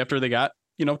respond after they got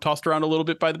tossed around a little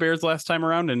bit by the Bears last time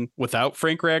around and without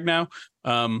Frank Ragnow.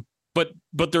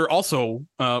 But they're also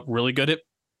really good at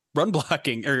run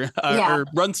blocking or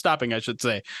run stopping, I should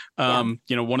say. One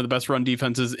of the best run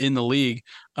defenses in the league.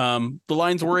 The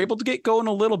Lions were able to get going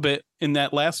a little bit in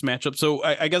that last matchup. So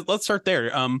I guess let's start there.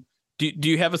 Do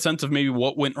you have a sense of maybe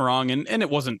what went wrong? And it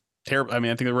wasn't terrible. I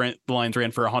mean, I think the Lions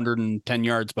ran for 110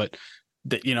 yards, but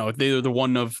they were the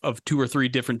one of 2 or 3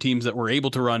 different teams that were able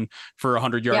to run for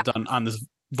 100 yards on this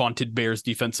vaunted Bears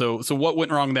defense. So what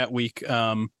went wrong that week?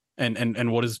 And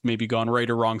what has maybe gone right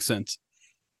or wrong since?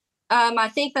 I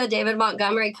think the David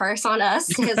Montgomery curse on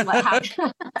us is what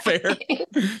happened.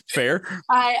 Fair.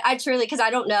 I truly, because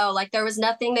I don't know, like there was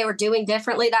nothing they were doing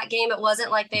differently that game. It wasn't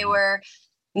like they were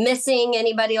missing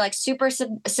anybody like super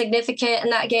significant in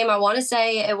that game. I want to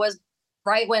say it was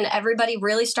right when everybody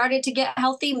really started to get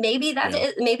healthy. Maybe that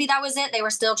was it. They were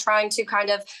still trying to kind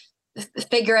of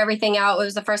figure everything out. It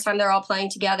was the first time they're all playing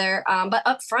together. But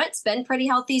up front, it's been pretty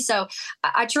healthy. So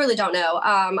I truly don't know.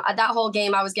 That whole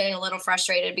game, I was getting a little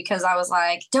frustrated because I was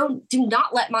like, do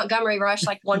not let Montgomery rush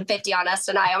like 150 on us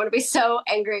tonight. I'm going to be so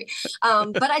angry.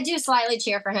 But I do slightly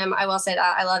cheer for him. I will say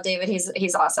that I love David.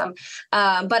 He's awesome.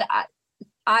 But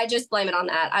I just blame it on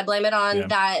that. I blame it on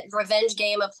that revenge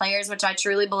game of players, which I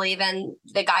truly believe in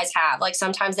the guys have. Like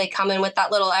sometimes they come in with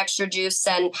that little extra juice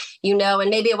and, and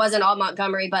maybe it wasn't all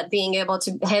Montgomery, but being able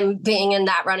to him being in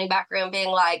that running back room, being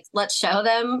like, let's show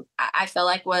them, I feel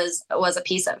like was a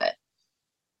piece of it.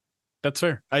 That's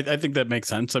fair. I think that makes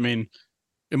sense. I mean,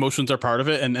 emotions are part of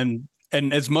it.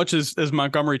 And as much as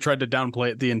Montgomery tried to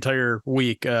downplay it the entire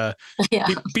week,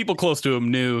 people close to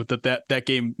him knew that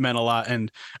game meant a lot.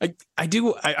 And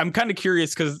I'm kind of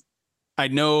curious because I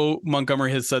know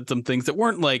Montgomery has said some things that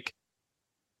weren't like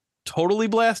totally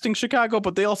blasting Chicago,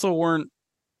 but they also weren't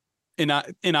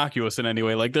innocuous in any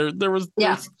way. Like there was.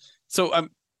 So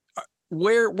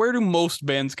where do most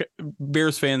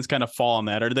Bears fans kind of fall on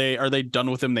that? Are they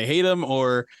done with him? They hate him,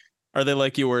 or are they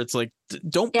like you where it's like,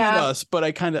 don't beat us, but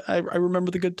I remember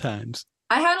the good times?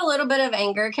 I had a little bit of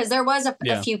anger because there was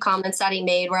a few comments that he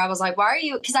made where I was like, why are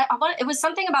you? Because it was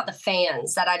something about the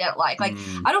fans that I didn't like. Like,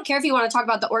 I don't care if you want to talk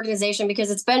about the organization because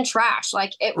it's been trash.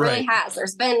 Like it really has.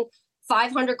 There's been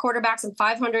 500 quarterbacks and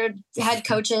 500 head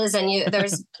coaches and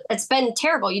it's been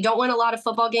terrible. You don't win a lot of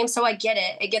football games. So I get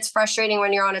it. It gets frustrating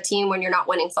when you're on a team when you're not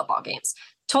winning football games.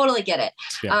 Totally get it.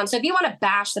 So if you want to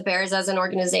bash the Bears as an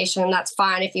organization, that's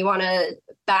fine. If you want to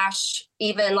bash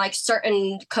even like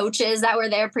certain coaches that were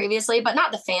there previously, but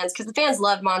not the fans, because the fans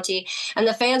loved Monty and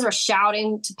the fans were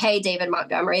shouting to pay David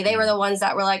Montgomery. They were the ones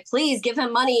that were like, please give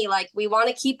him money. Like we want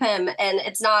to keep him. And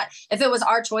it's not, if it was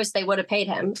our choice, they would have paid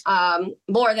him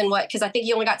more than what, because I think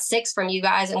he only got 6 from you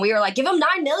guys. And we were like, give him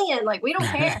 9 million. Like we don't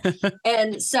care.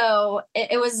 And so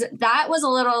that was a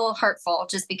little hurtful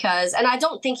just because, and I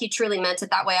don't think he truly meant it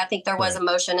that way. I think there was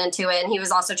emotion into it. And he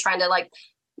was also trying to like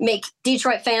make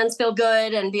Detroit fans feel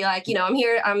good and be like, I'm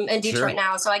here, I'm in Detroit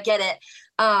now, so I get it.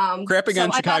 Crapping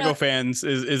on Chicago fans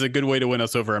is a good way to win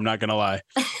us over. I'm not going to lie.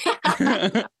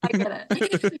 I get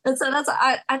it. And so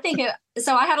I think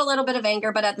so I had a little bit of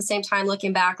anger, but at the same time,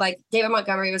 looking back, like David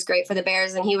Montgomery was great for the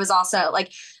Bears. And he was also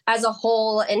like, as a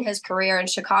whole in his career in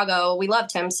Chicago, we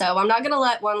loved him. So I'm not going to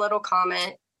let one little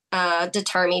comment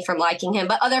deter me from liking him.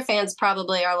 But other fans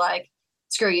probably are like,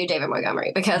 screw you, David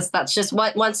Montgomery, because that's just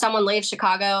what, once someone leaves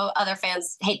Chicago, other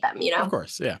fans hate them, Of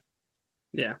course. Yeah.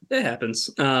 Yeah, it happens.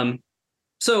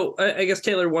 So I guess,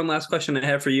 Taylor, one last question I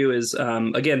have for you is,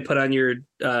 again, put on your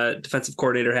defensive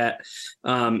coordinator hat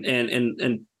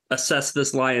and assess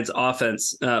this Lions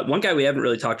offense. One guy we haven't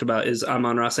really talked about is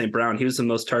Amon-Ra St. Brown. He was the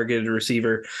most targeted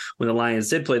receiver when the Lions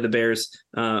did play the Bears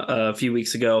a few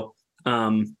weeks ago.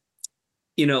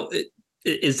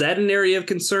 Is that an area of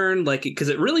concern? Like, because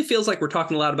it really feels like we're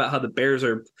talking a lot about how the Bears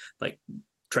are like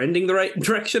trending the right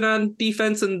direction on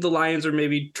defense, and the Lions are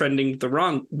maybe trending the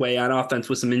wrong way on offense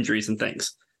with some injuries and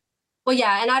things. Well,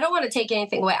 yeah, and I don't want to take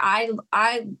anything away. I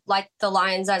like the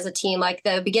Lions as a team. Like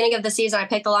the beginning of the season, I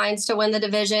picked the Lions to win the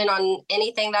division on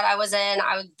anything that I was in.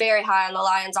 I was very high on the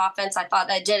Lions offense. I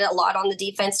thought I did a lot on the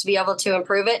defense to be able to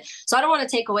improve it. So I don't want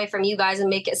to take away from you guys and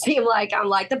make it seem like I'm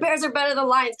like the Bears are better than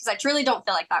Lions, because I truly don't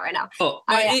feel like that right now. Oh,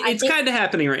 it's kind of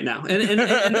happening right now. And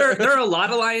there are a lot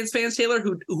of Lions fans, Taylor,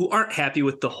 who aren't happy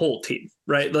with the whole team,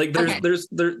 right? Like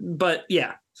but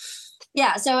yeah.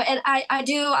 Yeah. So, and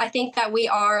I think that we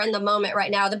are in the moment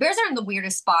right now. The Bears are in the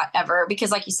weirdest spot ever,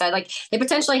 because like you said, like they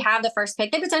potentially have the first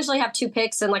pick. They potentially have 2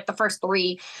 picks in like the first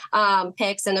 3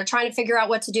 picks, and they're trying to figure out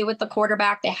what to do with the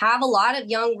quarterback. They have a lot of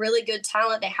young, really good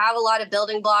talent. They have a lot of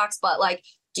building blocks, but like,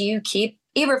 do you keep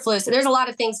Eberflus? There's a lot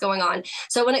of things going on.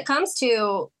 So when it comes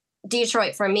to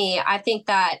Detroit, for me, I think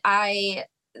that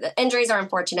the injuries are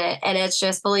unfortunate, and it's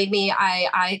just, believe me,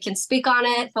 I can speak on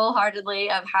it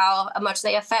full-heartedly of how much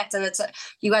they affect. And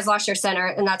you guys lost your center,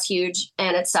 and that's huge,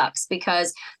 and it sucks,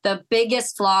 because the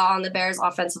biggest flaw on the Bears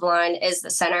offensive line is the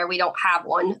center. We don't have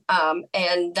one.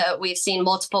 We've seen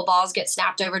multiple balls get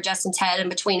snapped over Justin's head and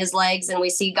between his legs, and we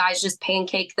see guys just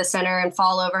pancake the center and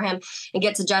fall over him and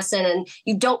get to Justin, and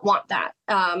you don't want that.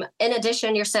 In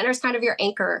addition, your center is kind of your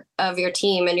anchor of your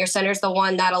team, and your center is the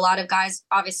one that a lot of guys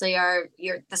obviously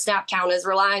the snap count is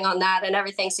relying on that and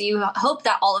everything. So you hope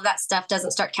that all of that stuff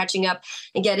doesn't start catching up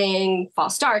and getting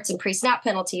false starts and pre-snap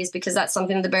penalties, because that's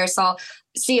something the Bears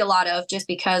see a lot of just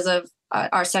because of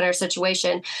our center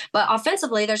situation. But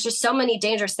offensively, there's just so many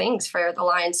dangerous things for the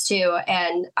Lions too.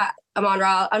 And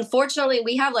Amon-Ra, unfortunately,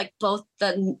 we have like both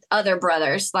the other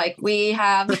brothers. Like we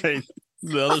have right.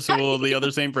 The other Sewell, the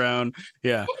other St. Brown.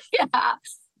 Yeah. Yeah.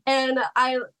 And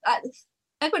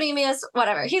Equanimeous,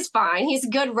 whatever, he's fine. He's a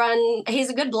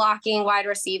good blocking wide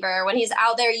receiver. When he's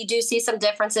out there, you do see some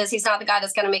differences. He's not the guy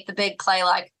that's going to make the big play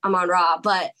like Amon-Ra,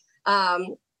 but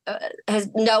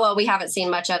Noah, we haven't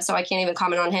seen much of, so I can't even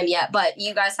comment on him yet. But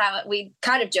you guys have it. We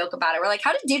kind of joke about it. We're like,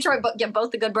 how did Detroit get both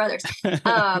the good brothers?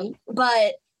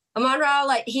 But Amon-Ra,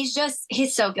 like he's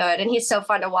so good, and he's so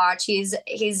fun to watch. He's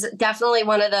definitely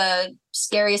one of the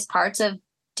scariest parts of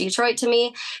Detroit to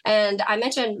me. And I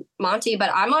mentioned Monty,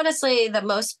 but I'm honestly the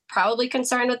most probably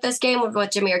concerned with this game with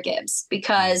Jahmyr Gibbs,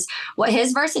 because what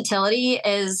his versatility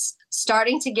is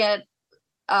starting to get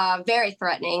very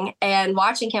threatening. And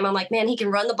watching him, I'm like, man, he can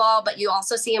run the ball, but you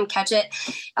also see him catch it.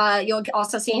 You'll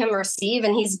also see him receive,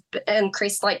 and he's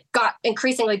got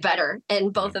increasingly better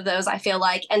in both of those, I feel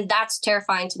like. And that's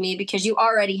terrifying to me, because you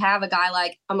already have a guy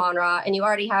like Amon-Ra, and you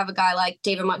already have a guy like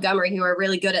David Montgomery, who are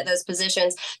really good at those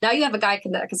positions. Now you have a guy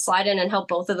that can slide in and help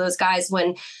both of those guys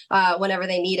whenever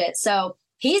they need it. So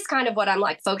he's kind of what I'm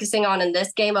like focusing on in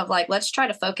this game of like, let's try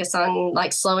to focus on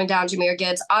like slowing down Jahmyr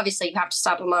Gibbs. Obviously you have to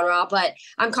stop Amon-Ra, but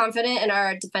I'm confident in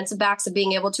our defensive backs of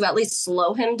being able to at least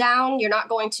slow him down. You're not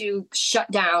going to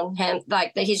shut down him.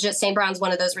 Like he's just, St. Brown's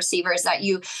one of those receivers that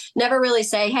you never really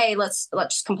say, hey, let's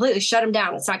just completely shut him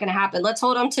down. It's not going to happen. Let's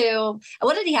hold him to,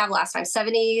 what did he have last time?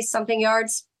 70 something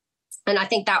yards. And I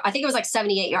think it was like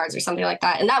 78 yards or something like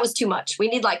that. And that was too much. We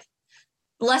need like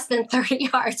less than 30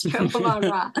 yards from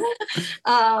Amon-Ra.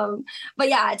 But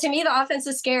yeah, to me, the offense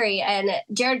is scary. And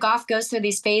Jared Goff goes through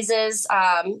these phases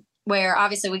where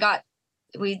obviously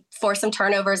we forced some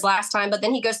turnovers last time, but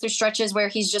then he goes through stretches where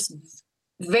he's just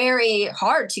very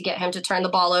hard to get him to turn the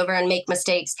ball over and make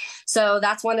mistakes. So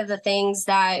that's one of the things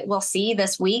that we'll see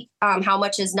this week. How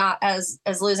much is not as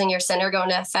losing your center going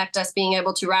to affect us being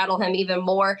able to rattle him even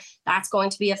more? That's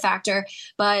going to be a factor.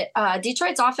 But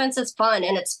Detroit's offense is fun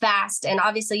and it's fast. And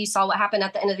obviously you saw what happened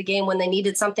at the end of the game when they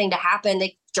needed something to happen.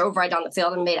 They drove right down the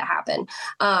field and made it happen.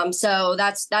 So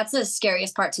that's the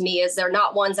scariest part to me, is they're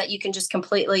not ones that you can just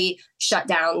completely shut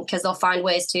down, because they'll find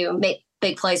ways to make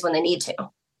big plays when they need to.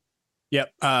 Yep.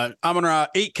 Amon-Ra,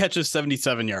 8 catches,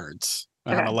 77 yards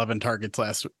on 11 targets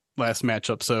last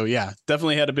matchup. So yeah,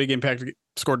 definitely had a big impact.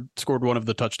 Scored one of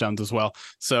the touchdowns as well.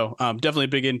 So definitely a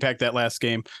big impact that last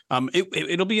game.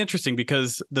 It'll be interesting,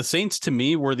 because the Saints to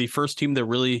me were the first team to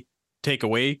really take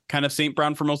away kind of St.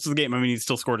 Brown for most of the game. I mean, he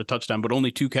still scored a touchdown, but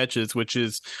only 2 catches, which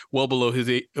is well below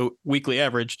his weekly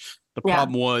average. The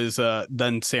problem was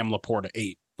then Sam Laporta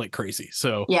 8 like crazy.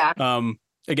 So yeah.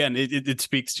 Again, it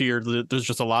speaks to there's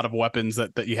just a lot of weapons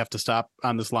that you have to stop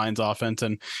on this Lions offense.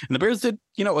 And the Bears did,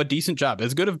 a decent job,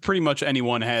 as good as pretty much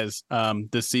anyone has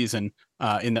this season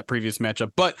in that previous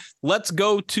matchup. But let's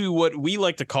go to what we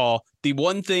like to call the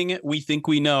one thing we think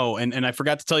we know. And I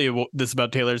forgot to tell you this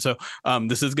about Taylor. So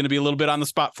this is going to be a little bit on the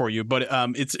spot for you, but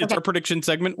it's Okay. our prediction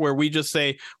segment where we just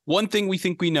say one thing we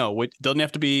think we know. It doesn't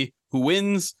have to be who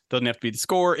wins, doesn't have to be the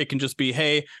score. It can just be,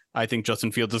 hey, I think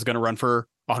Justin Fields is going to run for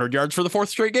 100 yards for the fourth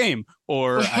straight game,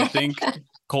 or I think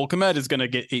Cole Kmet is going to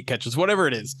get 8 catches, whatever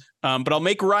it is. But I'll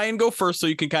make Ryan go first so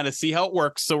you can kind of see how it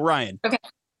works. So Ryan, Okay.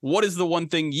 What is the one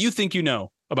thing you think you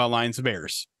know about Lions and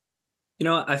Bears?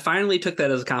 I finally took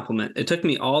that as a compliment. It took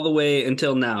me all the way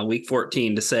until now, week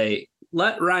 14, to say,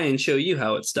 let Ryan show you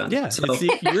how it's done. Yeah, So,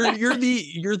 you're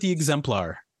the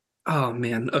exemplar. oh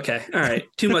man. Okay. All right.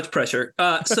 Too much pressure.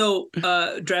 So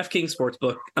DraftKings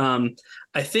Sportsbook.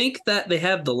 I think that they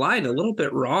have the line a little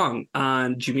bit wrong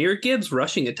on Jahmyr Gibbs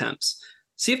rushing attempts.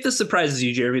 See if this surprises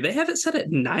you, Jeremy. They have it set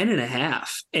at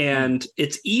 9.5, and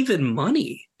it's even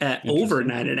money at over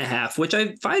 9.5, which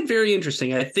I find very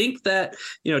interesting. I think that,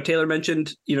 Taylor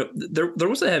mentioned, there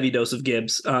was a heavy dose of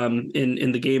Gibbs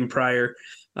in the game prior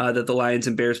that the Lions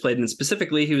and Bears played. And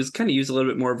specifically, he was kind of used a little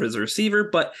bit more as a receiver,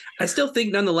 but I still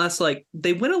think nonetheless, like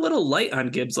they went a little light on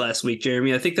Gibbs last week,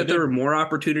 Jeremy. I think that there were more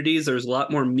opportunities. There's a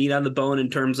lot more meat on the bone in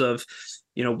terms of,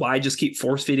 why just keep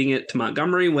force feeding it to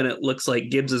Montgomery when it looks like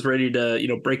Gibbs is ready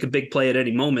to, break a big play at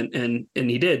any moment. And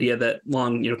he did. He had that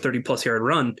long, 30+ yard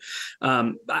run.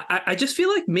 I just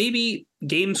feel like maybe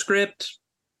game script,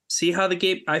 see how the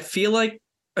game, I feel like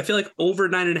over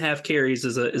 9.5 carries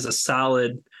is a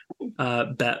solid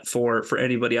bet for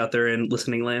anybody out there in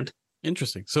listening land.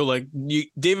 Interesting. So like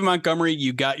David Montgomery,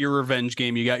 you got your revenge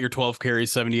game. You got your 12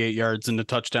 carries, 78 yards and a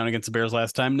touchdown against the Bears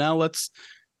last time.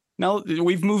 Now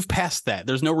we've moved past that.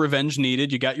 There's no revenge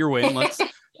needed. You got your win.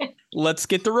 Let's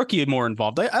get the rookie more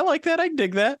involved. I like that. I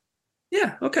dig that.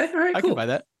 Yeah. Okay. All right. I can buy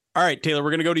that. All right, Taylor,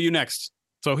 we're going to go to you next.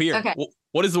 So here, Okay.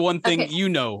 What is the one thing you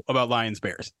know about Lions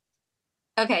Bears?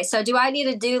 Okay, so do I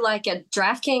need to do like a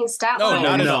DraftKings stat No, line?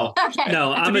 not at all. Okay.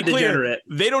 No, I'm a degenerate.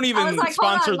 They don't even I was like,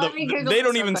 hold on, sponsor let me Google they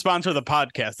don't this real even quick. sponsor the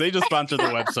podcast. They just sponsor the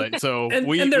website. So And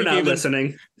we they're not gave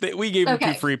listening. we gave them 2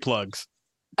 Okay. free plugs.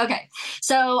 Okay,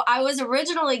 so I was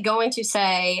originally going to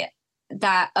say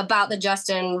that about the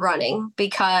Justin running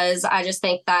because I just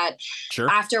think that Sure.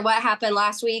 after what happened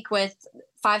last week with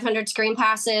 500 screen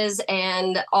passes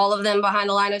and all of them behind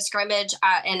the line of scrimmage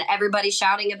and everybody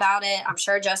shouting about it. I'm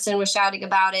sure Justin was shouting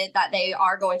about it, that they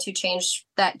are going to change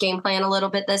that game plan a little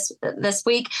bit this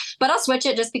week, but I'll switch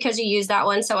it just because you used that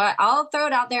one. So I'll throw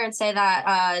it out there and say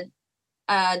that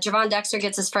Javon Dexter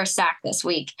gets his first sack this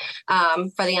week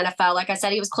for the NFL. Like I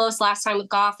said, he was close last time with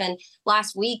Goff, and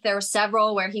last week there were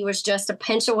several where he was just a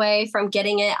pinch away from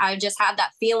getting it. I just had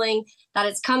that feeling that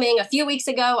it's coming. A few weeks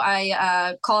ago,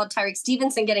 I called Tyreek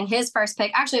Stevenson getting his first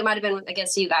pick. Actually, it might have been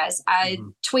against you guys. I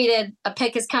tweeted a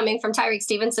pick is coming from Tyreek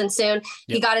Stevenson soon. Yep.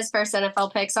 He got his first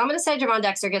NFL pick. So I'm going to say Javon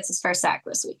Dexter gets his first sack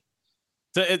this week.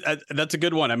 So that's a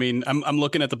good one. I mean, I'm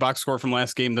looking at the box score from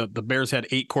last game. The Bears had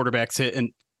 8 quarterbacks hit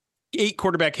and 8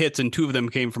 quarterback hits, and 2 of them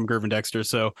came from Gervin Dexter.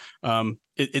 So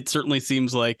it certainly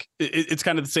seems like it's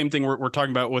kind of the same thing we're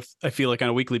talking about with, I feel like on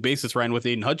a weekly basis, Ryan, with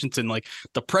Aiden Hutchinson. Like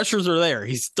the pressures are there.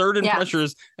 He's third in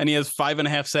pressures and he has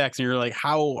 5.5 sacks. And you're like,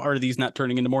 how are these not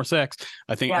turning into more sacks?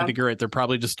 I think you're right. They're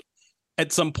probably just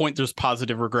at some point there's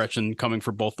positive regression coming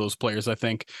for both those players. I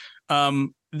think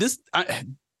Ryan,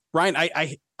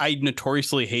 I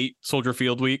notoriously hate Soldier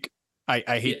Field week.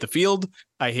 I hate the field.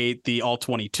 I hate the all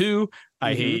 22.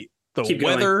 I hate the Keep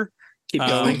weather. Keep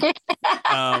going.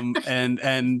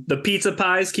 And the pizza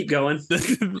pies keep going.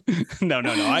 No.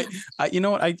 I you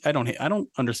know what? I don't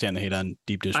understand the hate on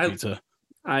deep dish pizza.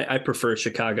 I prefer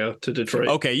Chicago to Detroit.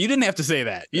 Okay, you didn't have to say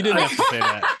that. You didn't have to say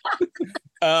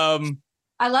that.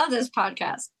 I love this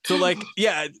podcast. So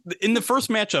in the first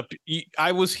matchup,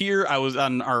 I was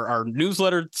on our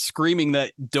newsletter screaming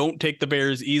that don't take the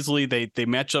Bears easily. They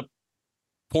match up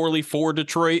poorly for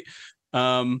Detroit.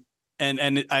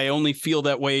 And I only feel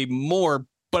that way more,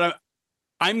 but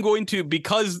I'm going to,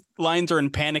 because Lions are in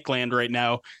panic land right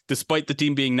now, despite the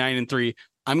team being 9-3,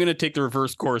 I'm going to take the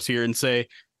reverse course here and say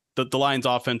that the Lions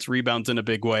offense rebounds in a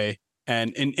big way.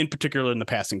 And in particular in the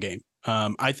passing game.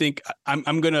 I think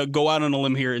I'm going to go out on a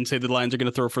limb here and say the Lions are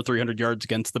going to throw for 300 yards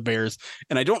against the Bears.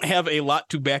 And I don't have a lot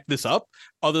to back this up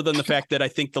other than the fact that I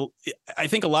think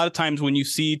a lot of times when you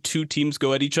see 2 teams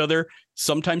go at each other,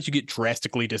 sometimes you get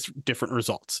drastically different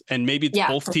results. And maybe it's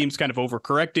both teams kind of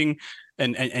overcorrecting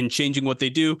and changing what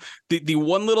they do. The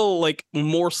one little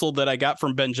morsel that I got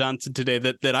from Ben Johnson today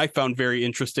that I found very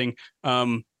interesting.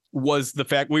 was the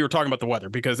fact we were talking about the weather,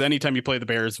 because anytime you play the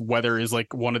Bears, weather is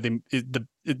like one of the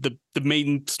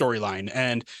main storyline.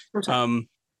 And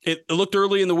it looked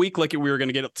early in the week like we were going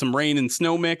to get some rain and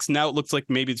snow mix. Now it looks like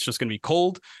maybe it's just going to be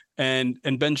cold. And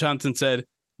Ben Johnson said,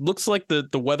 looks like the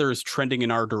weather is trending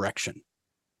in our direction.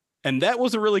 And that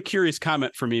was a really curious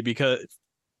comment for me because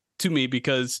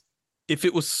if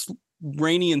it was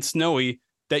rainy and snowy,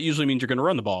 that usually means you're going to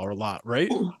run the ball a lot, right?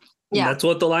 Yeah, that's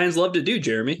what the Lions love to do,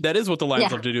 Jeremy. That is what the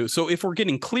Lions love to do. So if we're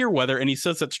getting clear weather and he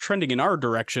says that's trending in our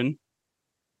direction,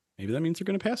 maybe that means they're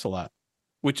going to pass a lot,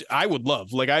 which I would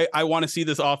love. Like, I want to see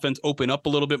this offense open up a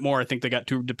little bit more. I think they got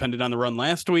too dependent on the run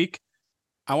last week.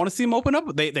 I want to see them open up.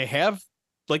 They have,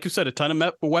 like you said, a ton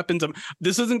of weapons.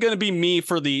 This isn't going to be me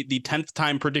for the 10th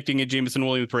time predicting a Jameson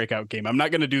Williams breakout game. I'm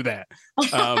not going to do that.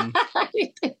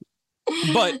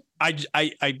 But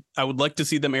I would like to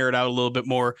see them air it out a little bit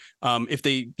more. If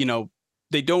they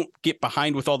don't get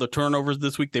behind with all the turnovers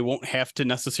this week, they won't have to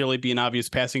necessarily be an obvious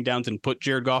passing downs and put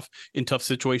Jared Goff in tough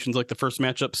situations like the first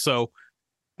matchup. So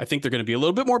I think they're going to be a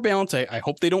little bit more balanced. I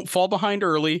hope they don't fall behind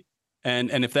early.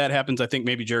 And if that happens, I think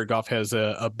maybe Jared Goff has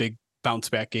a big bounce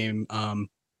back game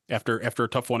after a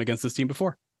tough one against this team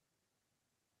before.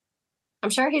 I'm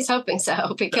sure he's hoping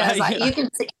so, because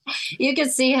you can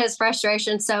see his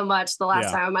frustration so much the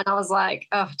last time, and I was like,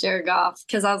 oh, Jared Goff,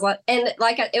 because I was like, and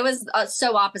like it was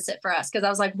so opposite for us, because I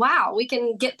was like, wow, we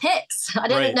can get picks. I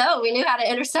didn't know we knew how to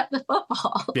intercept the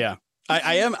football. Yeah,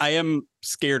 I am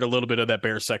scared a little bit of that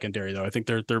Bears secondary though. I think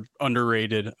they're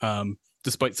underrated.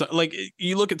 Despite like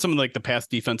you look at some of like the pass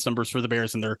defense numbers for the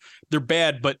Bears, and they're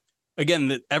bad, but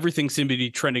again, everything seemed to be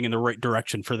trending in the right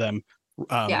direction for them.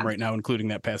 Right now, including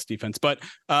that pass defense. But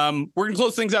we're going to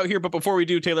close things out here. But before we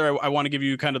do, Taylor, I want to give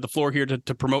you kind of the floor here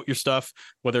to promote your stuff,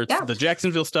 whether it's the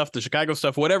Jacksonville stuff, the Chicago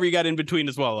stuff, whatever you got in between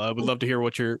as well. I would love to hear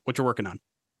what you're working on.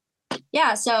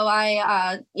 Yeah, so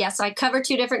I cover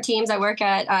two different teams. I work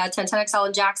at 1010XL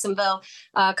in Jacksonville,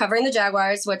 covering the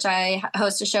Jaguars, which I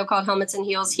host a show called Helmets and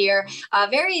Heels here.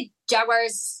 Very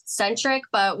Jaguars centric,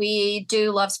 but we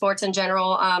do love sports in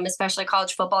general, especially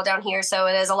college football down here. So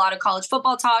it is a lot of college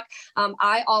football talk.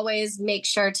 I always make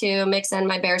sure to mix in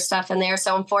my Bears stuff in there.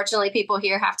 So unfortunately, people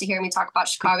here have to hear me talk about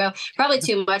Chicago. Probably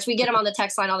too much. We get them on the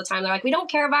text line all the time. They're like, we don't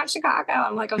care about Chicago.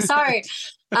 I'm like, I'm sorry.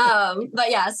 But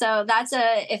yeah, so that's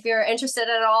if you're interested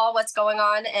at all what's going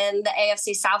on in the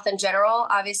AFC South in general,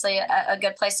 obviously a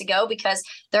good place to go, because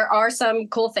there are some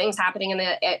cool things happening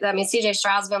CJ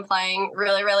Stroud's been playing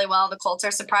really, really well. The Colts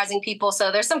are surprising people.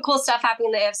 So there's some cool stuff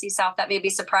happening in the AFC South that may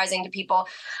be surprising to people.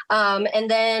 And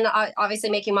then obviously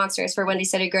Making Monsters for Windy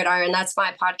City Gridiron. That's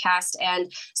my podcast.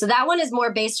 And so that one is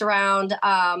more based around,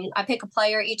 I pick a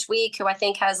player each week who I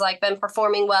think has like been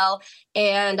performing well.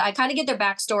 And I kind of get their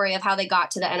backstory of how they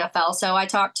got to the NFL. So I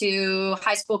talk to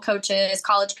high school coaches,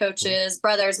 college coaches,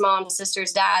 brothers, moms,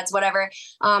 sisters, dads, whatever,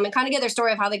 and kind of get their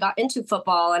story of how they got into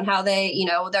football and how they,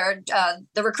 their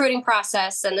the recruiting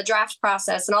process and the draft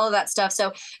process and all of that stuff.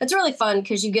 So it's really fun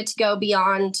because you get to go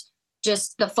beyond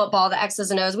just the football, the X's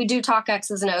and O's. We do talk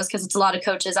X's and O's because it's a lot of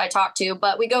coaches I talk to,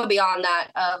 but we go beyond that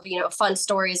of, fun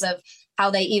stories of how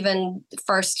they even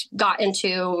first got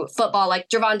into football. Like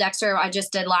Javon Dexter, I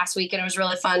just did last week, and it was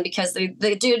really fun because the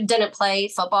dude didn't play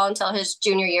football until his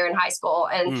junior year in high school,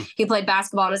 and he played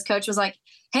basketball, and his coach was like,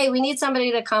 hey, we need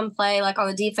somebody to come play like on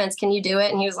the defense. Can you do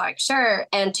it? And he was like, sure.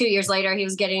 And 2 years later, he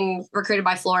was getting recruited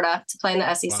by Florida to play in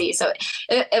the SEC. Wow. So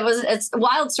it's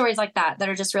wild stories like that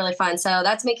are just really fun. So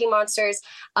that's Making Monsters.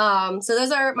 So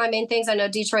those are my main things. I know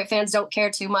Detroit fans don't care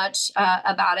too much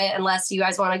about it unless you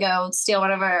guys want to go steal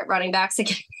one of our running backs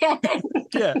again.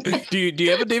 Yeah. Do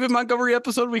you have a David Montgomery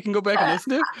episode we can go back and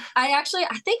listen to? I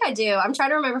think I do. I'm trying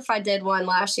to remember if I did one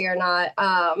last year or not.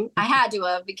 I had to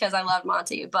have, because I love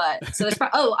Monty, but so there's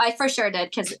I for sure did,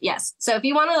 because yes. So if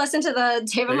you want to listen to the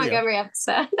David Montgomery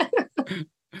episode.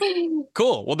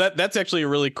 Cool. Well, that's actually a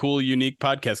really cool, unique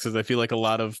podcast, because I feel like a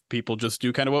lot of people just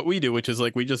do kind of what we do, which is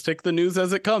like we just take the news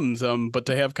as it comes. But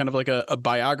to have kind of like a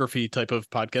biography type of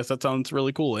podcast, that sounds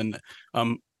really cool and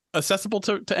accessible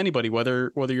to anybody,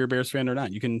 whether you're a Bears fan or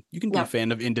not. You can be a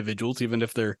fan of individuals, even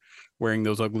if they're wearing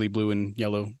those ugly blue and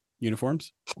yellow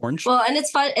uniforms, orange. Well, and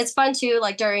it's fun too,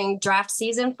 like during draft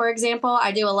season, for example,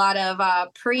 I do a lot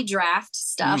of pre-draft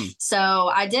stuff.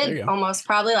 So I did almost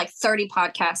probably like 30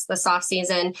 podcasts this off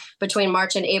season between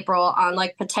March and April on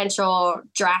like potential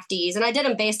draftees, and I did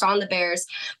them based on the Bears,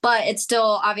 but it's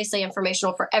still obviously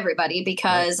informational for everybody,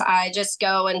 because I just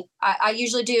go and I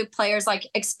usually do players like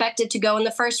expected to go in the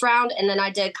first round, and then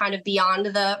I did kind of beyond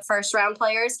the first round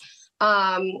players.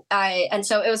 And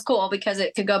so it was cool because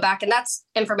it could go back, and that's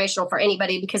informational for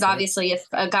anybody, because obviously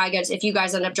if you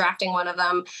guys end up drafting one of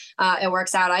them, it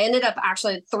works out. I ended up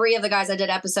actually 3 of the guys I did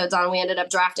episodes on, we ended up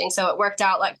drafting. So it worked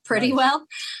out like pretty well.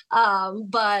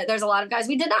 But there's a lot of guys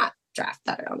we did not draft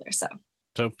that are on there. So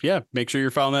yeah, make sure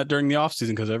you're following that during the off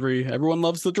season, because everyone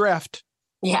loves the draft.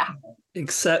 Yeah.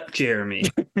 Except Jeremy.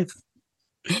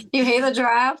 You hate the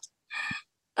draft?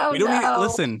 Oh, we don't no.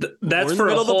 listen. That's for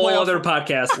a whole other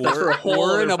podcast.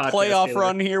 We're in a playoff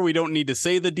run here. We don't need to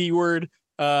say the D word.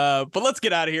 But let's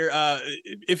get out of here.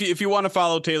 If you want to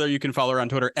follow Taylor, you can follow her on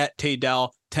Twitter at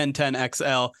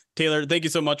Taydell1010XL. Taylor, thank you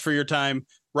so much for your time.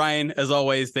 Ryan, as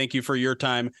always, thank you for your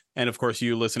time. And of course,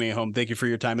 you listening at home, thank you for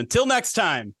your time. Until next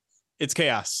time, it's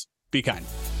chaos. Be kind.